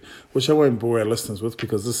to do, which I won't bore our listeners with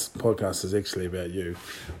because this podcast is actually about you.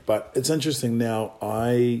 But it's interesting now,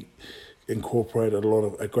 I incorporate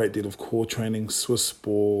a great deal of core training, Swiss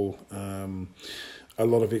ball, a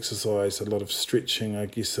lot of exercise, a lot of stretching, I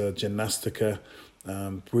guess, gymnastica,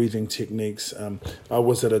 breathing techniques. I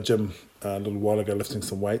was at a gym a little while ago lifting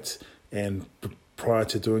some weights, and prior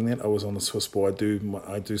to doing that, I was on the Swiss ball.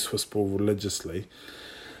 I do Swiss ball religiously.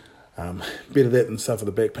 Better that than suffer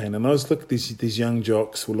the back pain. And I was these young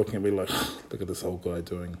jocks were looking at me like, look at this old guy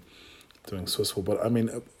doing Swiss ball. But I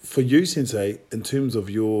mean, for you, Sensei, in terms of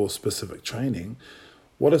your specific training,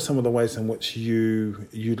 what are some of the ways in which you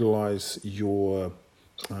utilize your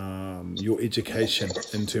education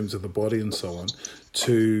in terms of the body and so on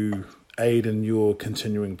to aid in your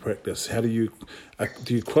continuing practice? How do you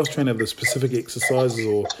cross-train? Have the specific exercises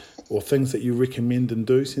or things that you recommend and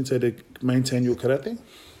do, Sensei, to maintain your karate?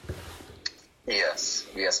 Yes.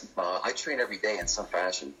 I train every day in some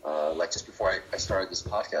fashion. Like just before I started this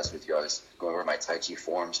podcast with you, I was going over my Tai Chi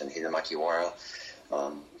forms and Hidemakiwara.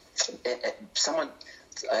 And someone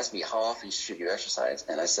asked me, how often should you exercise?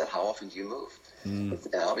 And I said, how often do you move? And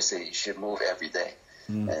obviously, you should move every day.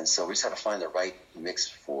 And so we just have to find the right mix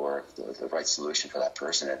for the right solution for that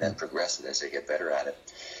person, and then progress it as they get better at it.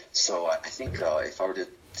 So I think if I were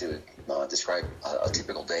to describe a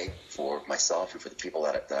typical day for myself and for the people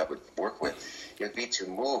that I would work with, it would be to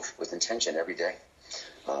move with intention every day.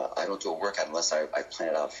 I don't do a workout unless I plan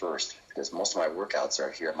it out first, because most of my workouts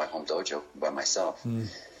are here at my home dojo by myself.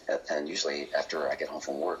 And usually after I get home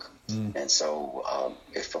from work. And so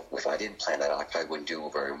if I didn't plan that out, I probably wouldn't do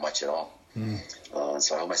very much at all.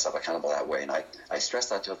 So I hold myself accountable that way, and I stress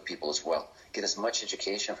that to other people as well. Get as much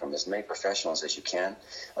education from as many professionals as you can.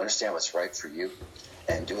 Understand what's right for you,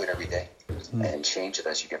 and do it every day, and change it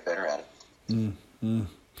as you get better at it.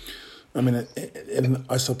 I mean, and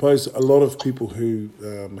I suppose a lot of people who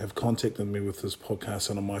have contacted me with this podcast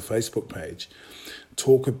and on my Facebook page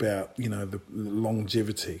talk about, the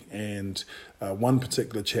longevity. And one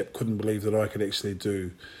particular chap couldn't believe that I could actually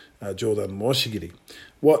do Jodan Moshigiri.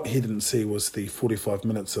 What he didn't see was the 45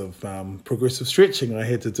 minutes of progressive stretching I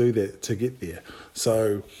had to do that to get there.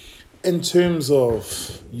 So in terms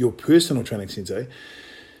of your personal training, Sensei,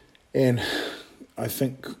 and I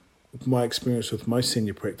think my experience with most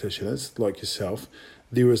senior practitioners like yourself,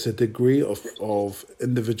 there is a degree of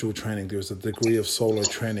individual training. There is a degree of solo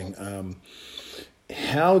training.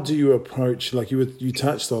 How do you approach, like you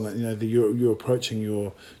touched on it, you're approaching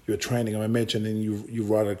your training, I imagine, and you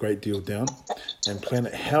write a great deal down and plan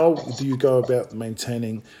it. How do you go about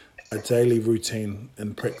maintaining a daily routine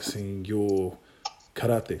and practicing your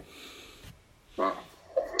karate?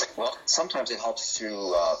 Well, sometimes it helps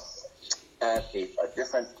to add a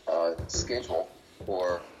different schedule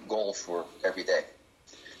or goal for every day.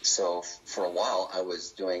 So for a while, I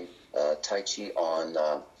was doing Tai Chi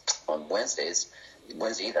on Wednesdays.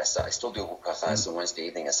 Wednesday evening, I still do class on Wednesday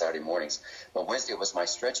evening and Saturday mornings. But Wednesday was my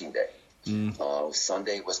stretching day.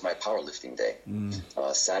 Sunday was my powerlifting day.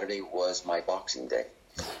 Saturday was my boxing day.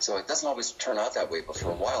 So it doesn't always turn out that way, but for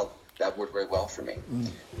a while, that worked very well for me.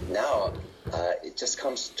 Now, it just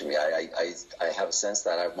comes to me. I have a sense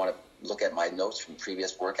that I want to look at my notes from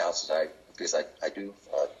previous workouts because I do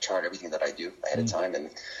chart everything that I do ahead of time, and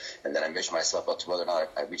then I measure myself up to whether or not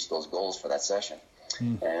I reach those goals for that session.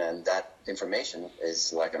 And that information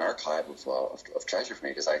is like an archive of treasure for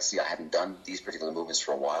me, because I see I haven't done these particular movements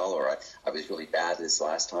for a while, or I was really bad this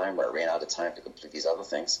last time, or I ran out of time to complete these other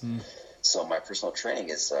things. So my personal training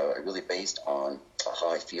is really based on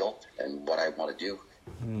how I feel and what I want to do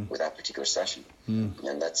with that particular session.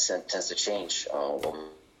 And that tends to change over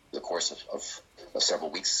the course of several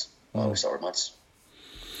weeks, several months.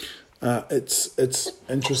 It's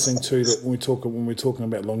interesting too that when we're talking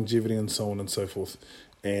about longevity and so on and so forth,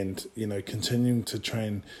 and continuing to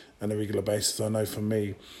train on a regular basis. I know for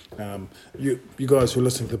me, you guys who are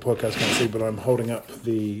listening to the podcast can't see, but I'm holding up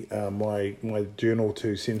the my journal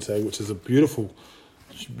to Sensei, which is a beautiful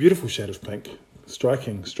shade of pink,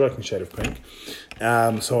 striking shade of pink.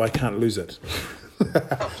 So I can't lose it.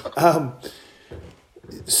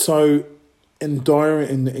 So. In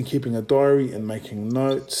keeping a diary and making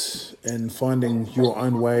notes and finding your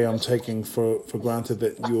own way, I'm taking for granted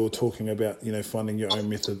that you're talking about, finding your own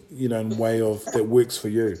method, and way of that works for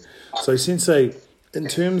you. So Sensei, in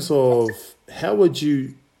terms of how would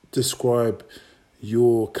you describe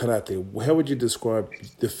your karate? How would you describe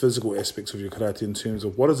the physical aspects of your karate in terms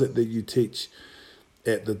of what is it that you teach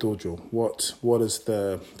at the dojo? What is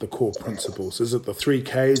the core principles? Is it the 3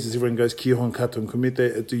 Ks? As everyone goes Kihon, Kato, and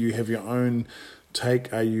Kumite? Do you have your own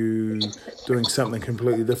take? Are you doing something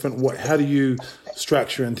completely different? How do you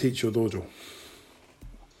structure and teach your dojo?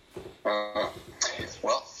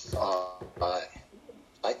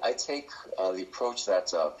 I take the approach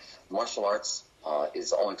that martial arts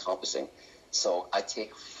is all-encompassing. So I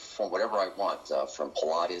take from whatever I want, from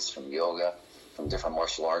Pilates, from yoga, from different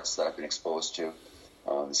martial arts that I've been exposed to.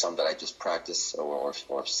 Some that I just practice or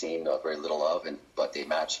have seen very little of, but they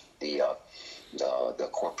match the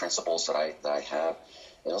core principles that I have.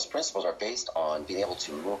 And those principles are based on being able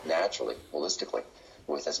to move naturally, holistically,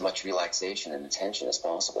 with as much relaxation and attention as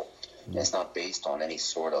possible. And it's not based on any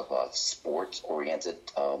sort of sport-oriented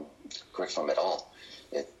curriculum at all.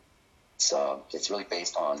 It's really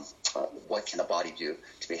based on what can the body do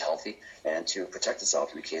to be healthy and to protect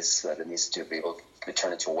itself in the case that it needs to be able to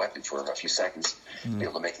turn into a weapon for a few seconds, be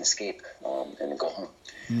able to make an escape and then go home.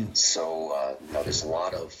 So there's a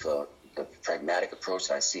lot of the pragmatic approach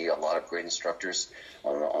that I see a lot of great instructors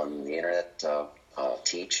on the internet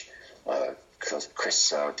teach.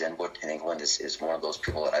 Chris Denwood in England is one of those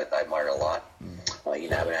people that I admire a lot.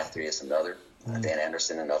 Ian Abernathy is another. Dan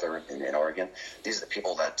Anderson, another in Oregon. These are the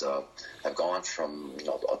people that have gone from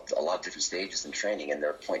a lot of different stages in training, and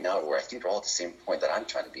they're pointing out where I think they're all at the same point that I'm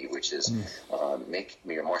trying to be, which is make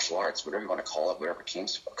your martial arts, whatever you want to call it, whatever it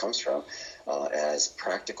comes from, as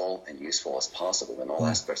practical and useful as possible in all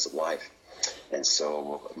aspects of life. And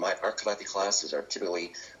so our karate classes are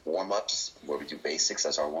typically warm-ups where we do basics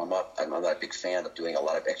as our warm-up. I'm not a big fan of doing a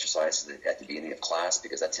lot of exercises at the beginning of class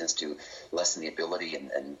because that tends to lessen the ability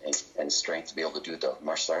and strength to be able to do the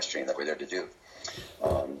martial arts training that we're there to do.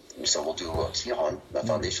 So we'll do Kihon,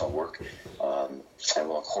 foundational work, and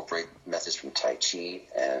we'll incorporate methods from Tai Chi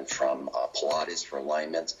and from Pilates for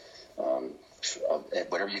alignment,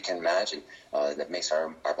 whatever you can imagine that makes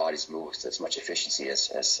our bodies move with as much efficiency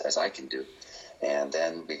as I can do. And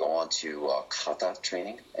then we go on to kata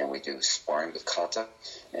training, and we do sparring with kata,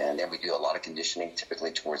 and then we do a lot of conditioning typically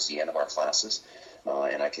towards the end of our classes.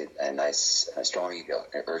 I strongly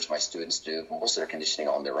urge my students to do most of their conditioning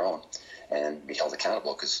on their own and be held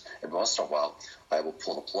accountable, because every once in a while I will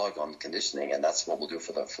pull the plug on conditioning, and that's what we'll do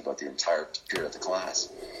for the entire period of the class.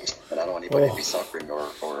 And I don't want anybody to be suffering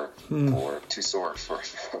or too sore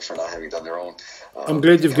for not having done their own. I'm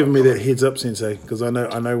glad you've given me that heads up, Sensei, because I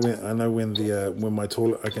know when my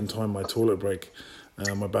toilet, I can time my toilet break,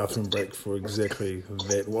 my bathroom break for exactly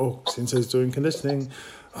that. Well, Sensei's doing conditioning.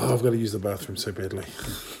 Oh, I've got to use the bathroom so badly.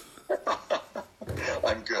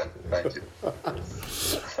 I'm good, thank you.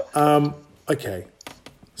 Okay,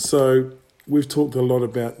 so we've talked a lot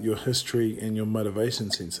about your history and your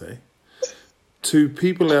motivation, Sensei. To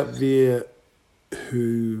people out there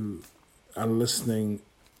who are listening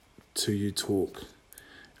to you talk,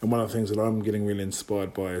 and one of the things that I'm getting really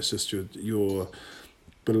inspired by is just your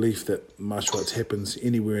belief that martial arts happens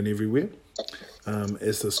anywhere and everywhere.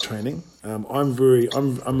 As this training, I'm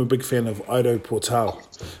a big fan of Ido Portal,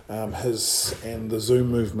 his and the Zoom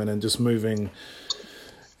movement, and just moving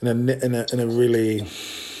in a really,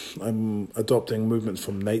 I'm adopting movements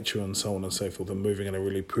from nature and so on and so forth, and moving in a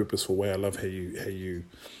really purposeful way. I love how you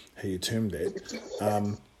termed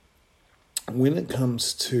that. When it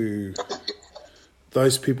comes to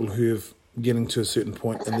those people who have getting to a certain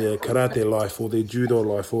point in their karate life or their judo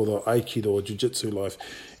life or their aikido or jiu-jitsu life,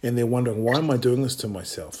 and they're wondering, why am I doing this to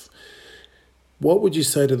myself? What would you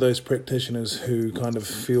say to those practitioners who kind of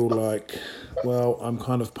feel like, well, I'm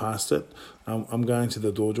kind of past it, I'm going to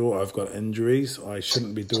the dojo, I've got injuries, I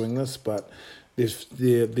shouldn't be doing this, but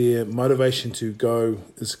their motivation to go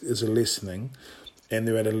is a lessening, and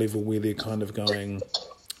they're at a level where they're kind of going,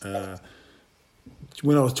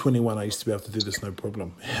 when I was 21, I used to be able to do this no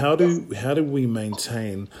problem. How do we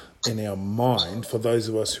maintain in our mind, for those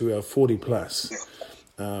of us who are 40 plus,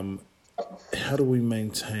 how do we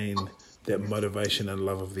maintain that motivation and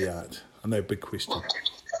love of the art? I know, big question.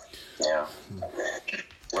 Yeah.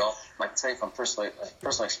 Well, I can say from personal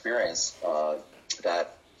experience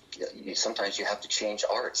that sometimes you have to change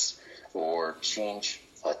arts or change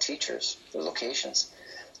teachers or locations.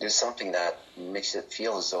 Do something that makes it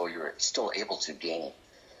feel as though you're still able to gain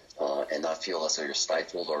and not feel as though you're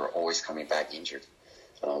stifled or always coming back injured.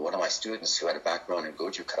 One of my students who had a background in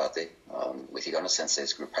Goju Karate, with Higano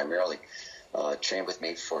Sensei's group primarily, trained with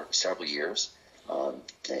me for several years.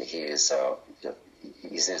 He's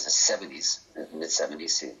in his 70s,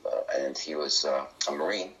 mid-70s, and he was a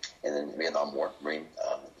Marine in the Vietnam War, Marine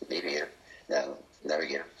aviator,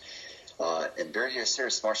 navigator. And very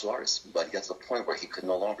serious martial artist, but he got to the point where he could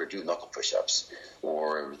no longer do knuckle push-ups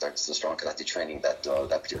or that's the strong karate training, that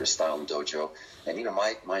particular style in dojo, and even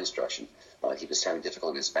my instruction. He was having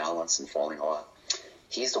difficulty with his balance and falling a lot.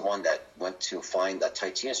 He's the one that went to find that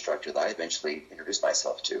Tai Chi instructor that I eventually introduced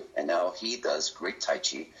myself to, and now he does great Tai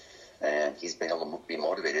Chi, and he's been able to be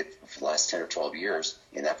motivated for the last 10 or 12 years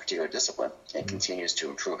in that particular discipline and continues to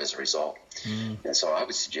improve as a result. And so I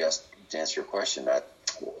would suggest, to answer your question, that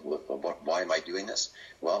why am I doing this?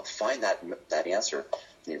 Well, find that answer,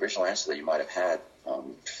 the original answer that you might have had,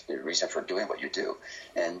 the reason for doing what you do,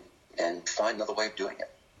 and find another way of doing it,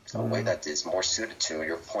 a way that is more suited to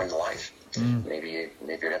your point in life. Maybe you're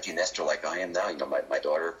an empty nester like I am now. You know, my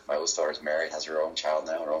daughter, my oldest daughter, is married, has her own child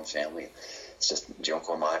now, her own family. It's just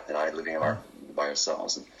Junko and I living by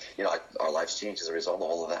ourselves, and our lives change as a result of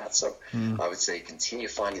all of that. So I would say continue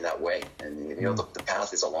finding that way, and the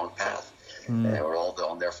path is a long path. And we're all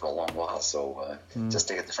on there for a long while, so just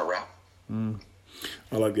take a different route.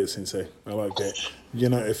 I like that, Sensei. I like that.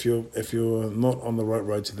 If you're not on the right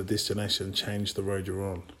road to the destination, change the road you're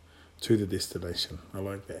on to the destination. I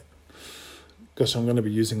like that. Gosh, I'm going to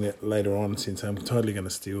be using that later on, Sensei. I'm totally going to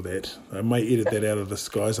steal that. I may edit that out of this,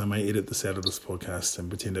 guys. I may edit this out of this podcast and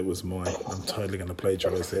pretend it was mine. I'm totally going to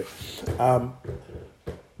plagiarize that.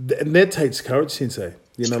 And that takes courage, Sensei.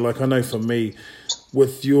 Like I know for me,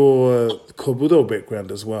 with your Kobudo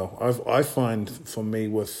background as well, I find for me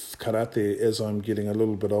with karate, as I'm getting a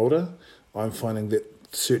little bit older, I'm finding that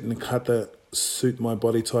certain kata suit my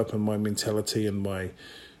body type and my mentality and my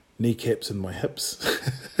kneecaps and my hips.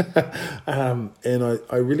 And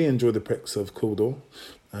I really enjoy the practice of Kobudo.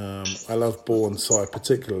 I love Bo and Sai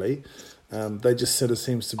particularly. They just sort of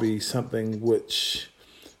seems to be something which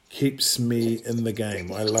keeps me in the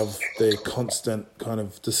game. I love the constant kind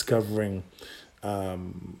of discovering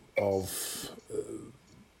of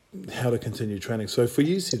how to continue training. So for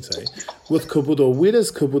you, Sensei, with Kobudo, where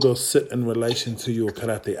does Kobudo sit in relation to your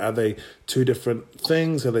karate? Are they two different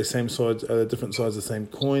things? Are they same sides? Are they different sides of the same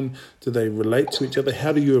coin? Do they relate to each other?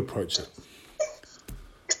 How do you approach it?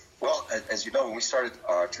 Well, as you know, when we started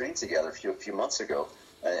our training together a few months ago,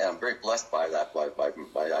 And I'm very blessed by that.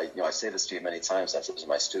 I say this to you many times. I say this to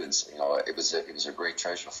my students. It was a great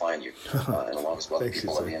treasure to find you, and along with other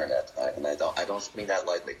people on the internet. And I don't mean that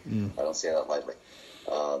lightly. I don't say that lightly.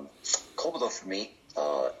 Kobudo for me,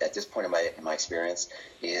 at this point in my experience,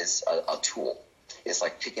 is a tool. It's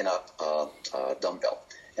like picking up a dumbbell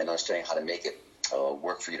and understanding how to make it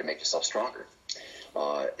work for you to make yourself stronger.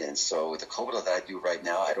 And so the Kobudo that I do right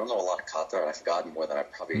now, I don't know a lot of kata, and I've forgotten more than I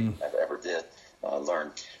probably ever did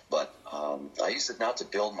learn. But I use it now to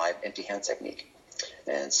build my empty hand technique.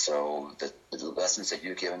 And so the lessons that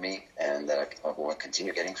you've given me and that I want to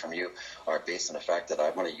continue getting from you are based on the fact that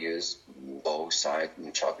I want to use bow, side,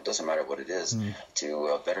 and chop, it doesn't matter what it is,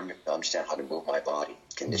 to better understand how to move my body,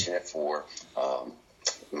 condition it for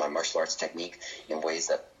my martial arts technique in ways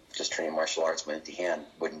that just training martial arts with empty hand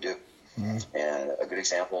wouldn't do. And a good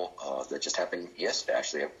example that just happened yesterday,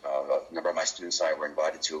 actually, a number of my students and I were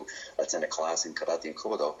invited to attend a class in Karate and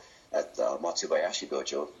Kobudo at Matsubayashi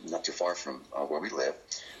Dojo, not too far from where we live.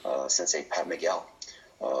 Sensei Pat Miguel,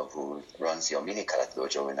 who runs the Omini Karate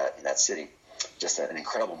Dojo in that city, just an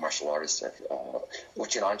incredible martial artist.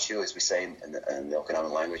 Uchiranchu, as we say in the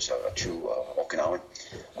Okinawan language, a true Okinawan.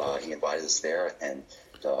 He invited us there, and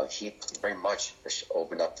he very much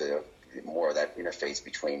opened up more of that interface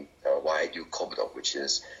between why I do Kobudo, which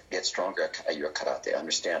is get stronger at your karate,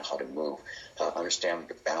 understand how to move, understand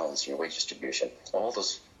your balance, your weight distribution, all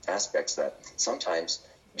those aspects that sometimes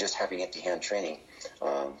just having empty hand training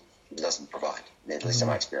doesn't provide, at least in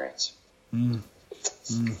my experience.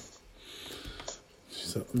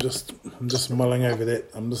 So I'm just mulling over that.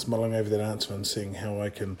 I'm just mulling over that answer and seeing how I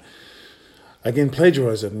can again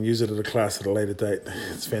plagiarize it and use it at a class at a later date.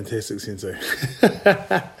 It's fantastic, Sensei.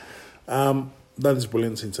 That is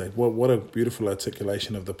brilliant, Sensei. What a beautiful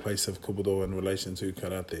articulation of the place of Kobudo in relation to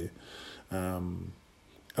karate. And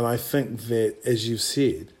I think that, as you've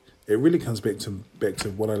said, it really comes back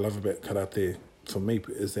to what I love about karate for me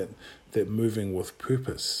is that moving with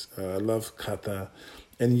purpose. I love kata,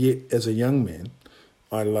 and yet as a young man,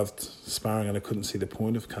 I loved sparring and I couldn't see the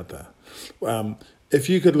point of kata. If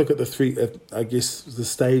you could look at the three, I guess, the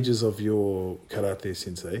stages of your karate,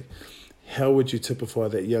 Sensei, how would you typify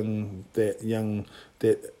that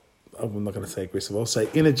I'm not going to say aggressive, I'll say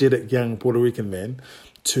energetic young Puerto Rican man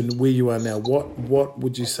to where you are now? What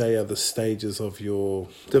would you say are the stages of your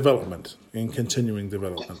development and continuing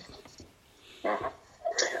development?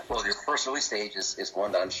 Well, your first early stage is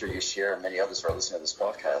one that I'm sure you share, and many others are listening to this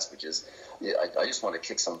podcast, which is I just want to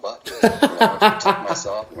kick some butt. I wanted to protect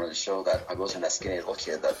myself. I wanted to show that I wasn't that skinny little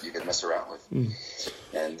kid that you could mess around with.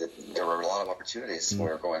 And there were a lot of opportunities when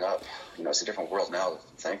we were growing up. It's a different world now.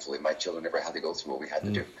 Thankfully, my children never had to go through what we had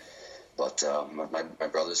to do. But my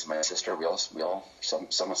brothers and my sister, we all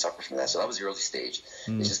someone suffered from that. So that was the early stage.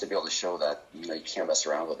 It's just to be able to show that you can't mess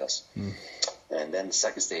around with us. And then the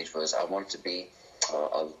second stage was I wanted to be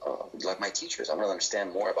like my teachers. I want to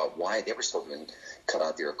understand more about why they were still doing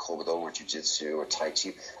karate or kobudo or jiu-jitsu or tai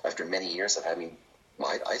chi after many years of having,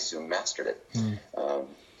 I assume, mastered it.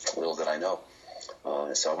 Little did I know.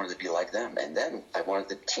 So I wanted to be like them. And then I wanted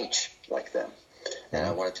to teach like them. And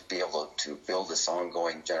I wanted to be able to build this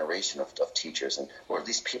ongoing generation of teachers, or at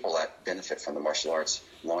least people that benefit from the martial arts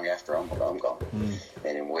long after I'm gone,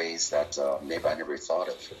 and in ways that maybe I never thought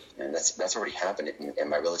of. And that's already happened in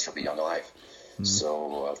my relatively young life.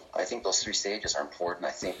 So I think those three stages are important. I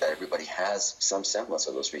think that everybody has some semblance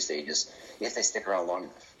of those three stages if they stick around long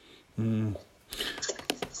enough.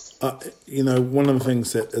 One of the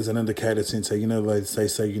things that is an indicator, Sensei, they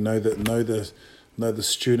say, know the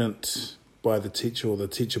student by the teacher or the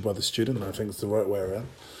teacher by the student. I think it's the right way around.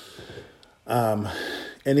 And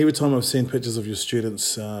every time I've seen pictures of your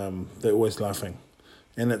students, they're always laughing.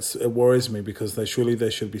 And it worries me because they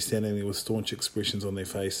should be standing there with staunch expressions on their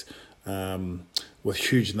face, with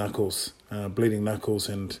huge knuckles, bleeding knuckles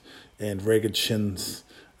and ragged shins.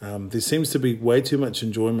 There seems to be way too much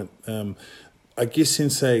enjoyment. I guess,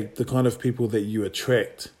 Sensei, the kind of people that you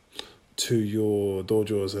attract to your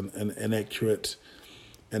dojo is an accurate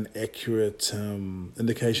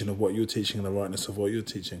indication of what you're teaching and the rightness of what you're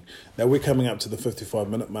teaching. Now, we're coming up to the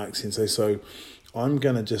 55-minute mark, Sensei, so I'm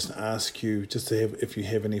going to just ask you just to have, if you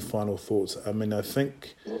have any final thoughts. I mean, I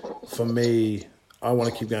think for me, I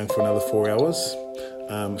want to keep going for another 4 hours.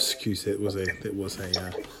 Excuse, that was it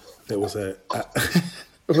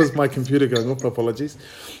was my computer going off. Apologies.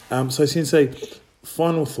 So, Sensei,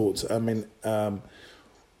 final thoughts. I mean,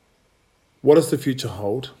 what does the future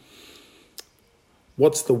hold?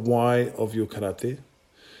 What's the why of your karate?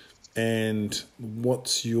 And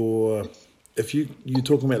what's your, if you're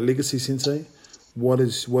talking about legacy, Sensei, what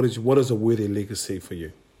is a worthy legacy for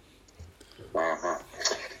you?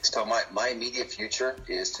 immediate future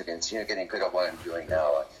is to continue getting good at what I'm doing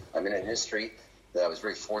now. I'm in an industry that I was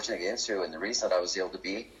very fortunate to get into, and the reason that I was able to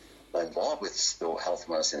be involved with the health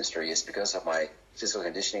and wellness industry is because of my physical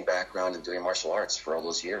conditioning background and doing martial arts for all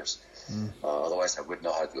those years. Otherwise, I wouldn't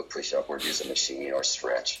know how to do a push-up or use a machine or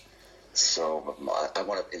stretch. So I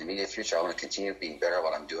want to, in the immediate future, I want to continue being better at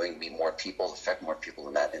what I'm doing, meet more people, affect more people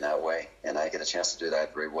in that way. And I get a chance to do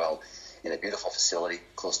that very well in a beautiful facility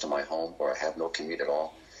close to my home where I have no commute at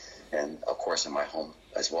all. And, of course, in my home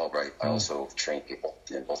as well, right? I also train people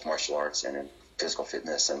in both martial arts and in physical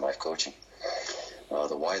fitness and life coaching.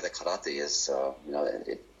 The why of the karate is,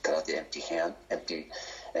 karate, empty hand, empty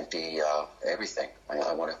everything.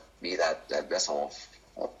 I want to be that vessel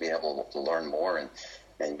of being able to learn more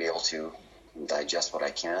and be able to digest what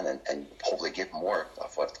I can and hopefully give more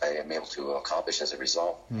of what I am able to accomplish as a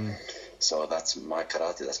result. So that's my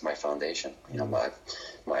karate. That's my foundation. My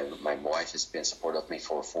wife has been supportive of me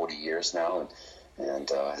for 40 years now, and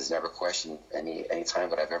has never questioned any time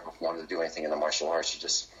that I've ever wanted to do anything in the martial arts. She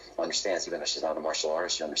just understands, even though she's not a martial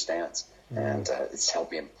artist, she understands, and it's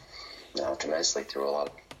helped me tremendously through a lot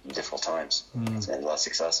of difficult times and a lot of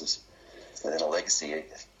successes. And then a legacy,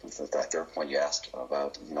 that third point you asked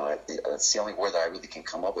about, it's the only word that I really can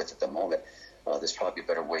come up with at the moment. There's probably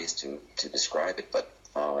better ways to describe it, but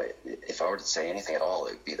if I were to say anything at all,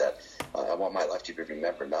 it would be that I want my life to be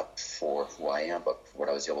remembered not for who I am, but for what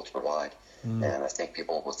I was able to provide. And I think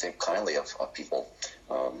people will think kindly of people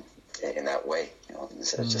in that way,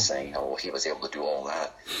 instead of just saying, well, he was able to do all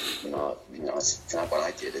that. It's not what I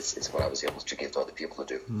did, it's what I was able to give to other people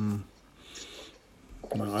to do.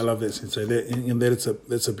 No, I love that, Sensei.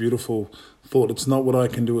 That's a beautiful thought. It's not what I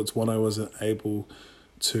can do, it's what I was able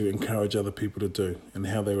to encourage other people to do and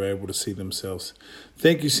how they were able to see themselves.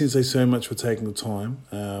 Thank you, Sensei, so much for taking the time.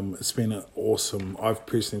 It's been awesome. I've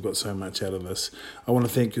personally got so much out of this. I want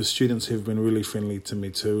to thank your students who've been really friendly to me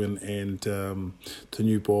too, and to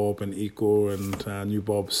New Bob and Igor and New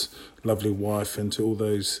Bob's lovely wife, and to all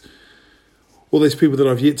those people that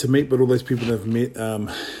I've yet to meet, but all those people that I've met.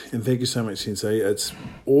 And thank you so much, Sensei. It's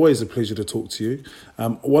always a pleasure to talk to you.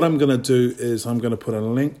 What I'm going to do is I'm going to put a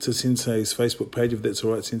link to Sensei's Facebook page, if that's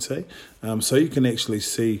all right, Sensei. So you can actually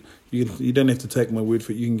see, you don't have to take my word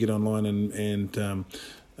for it. You can get online and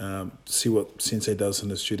see what Sensei does in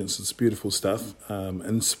his students. It's beautiful stuff,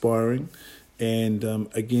 inspiring. And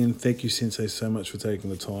again, thank you, Sensei, so much for taking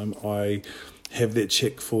the time. I have that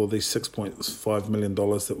check for the $6.5 million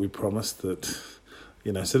that we promised, that,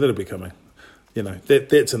 so that'll be coming.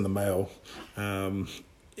 That's in the mail.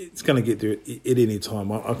 It's going to get there at any time.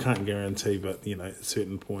 I can't guarantee, but, at a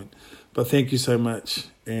certain point. But thank you so much,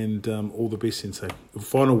 and all the best, Sensei.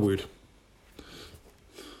 Final word.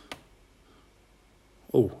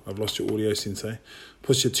 Oh, I've lost your audio, Sensei.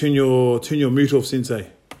 Turn your mute off, Sensei.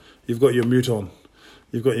 You've got your mute on.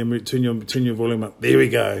 You've got your mute. Turn your volume up. There we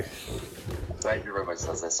go. Thank you very much,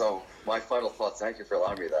 Sensei. So my final thoughts, thank you for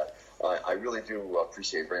allowing me that. I really do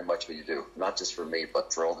appreciate very much what you do, not just for me,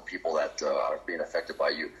 but for all the people that are being affected by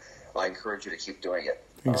you. I encourage you to keep doing it.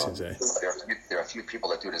 Thanks, Sensei. There are a few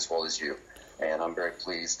people that do it as well as you, and I'm very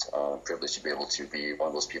pleased, privileged to be able to be one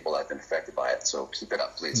of those people that have been affected by it. So keep it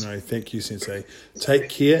up, please. No, thank you, Sensei. Take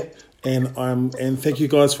care. And thank you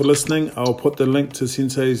guys for listening. I'll put the link to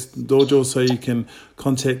Sensei's dojo so you can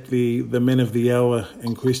contact the men of the hour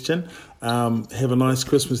in question. Have a nice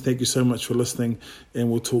Christmas. Thank you so much for listening, and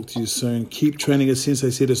we'll talk to you soon. Keep training. As Sensei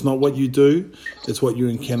said, it's not what you do, it's what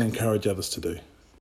you can encourage others to do.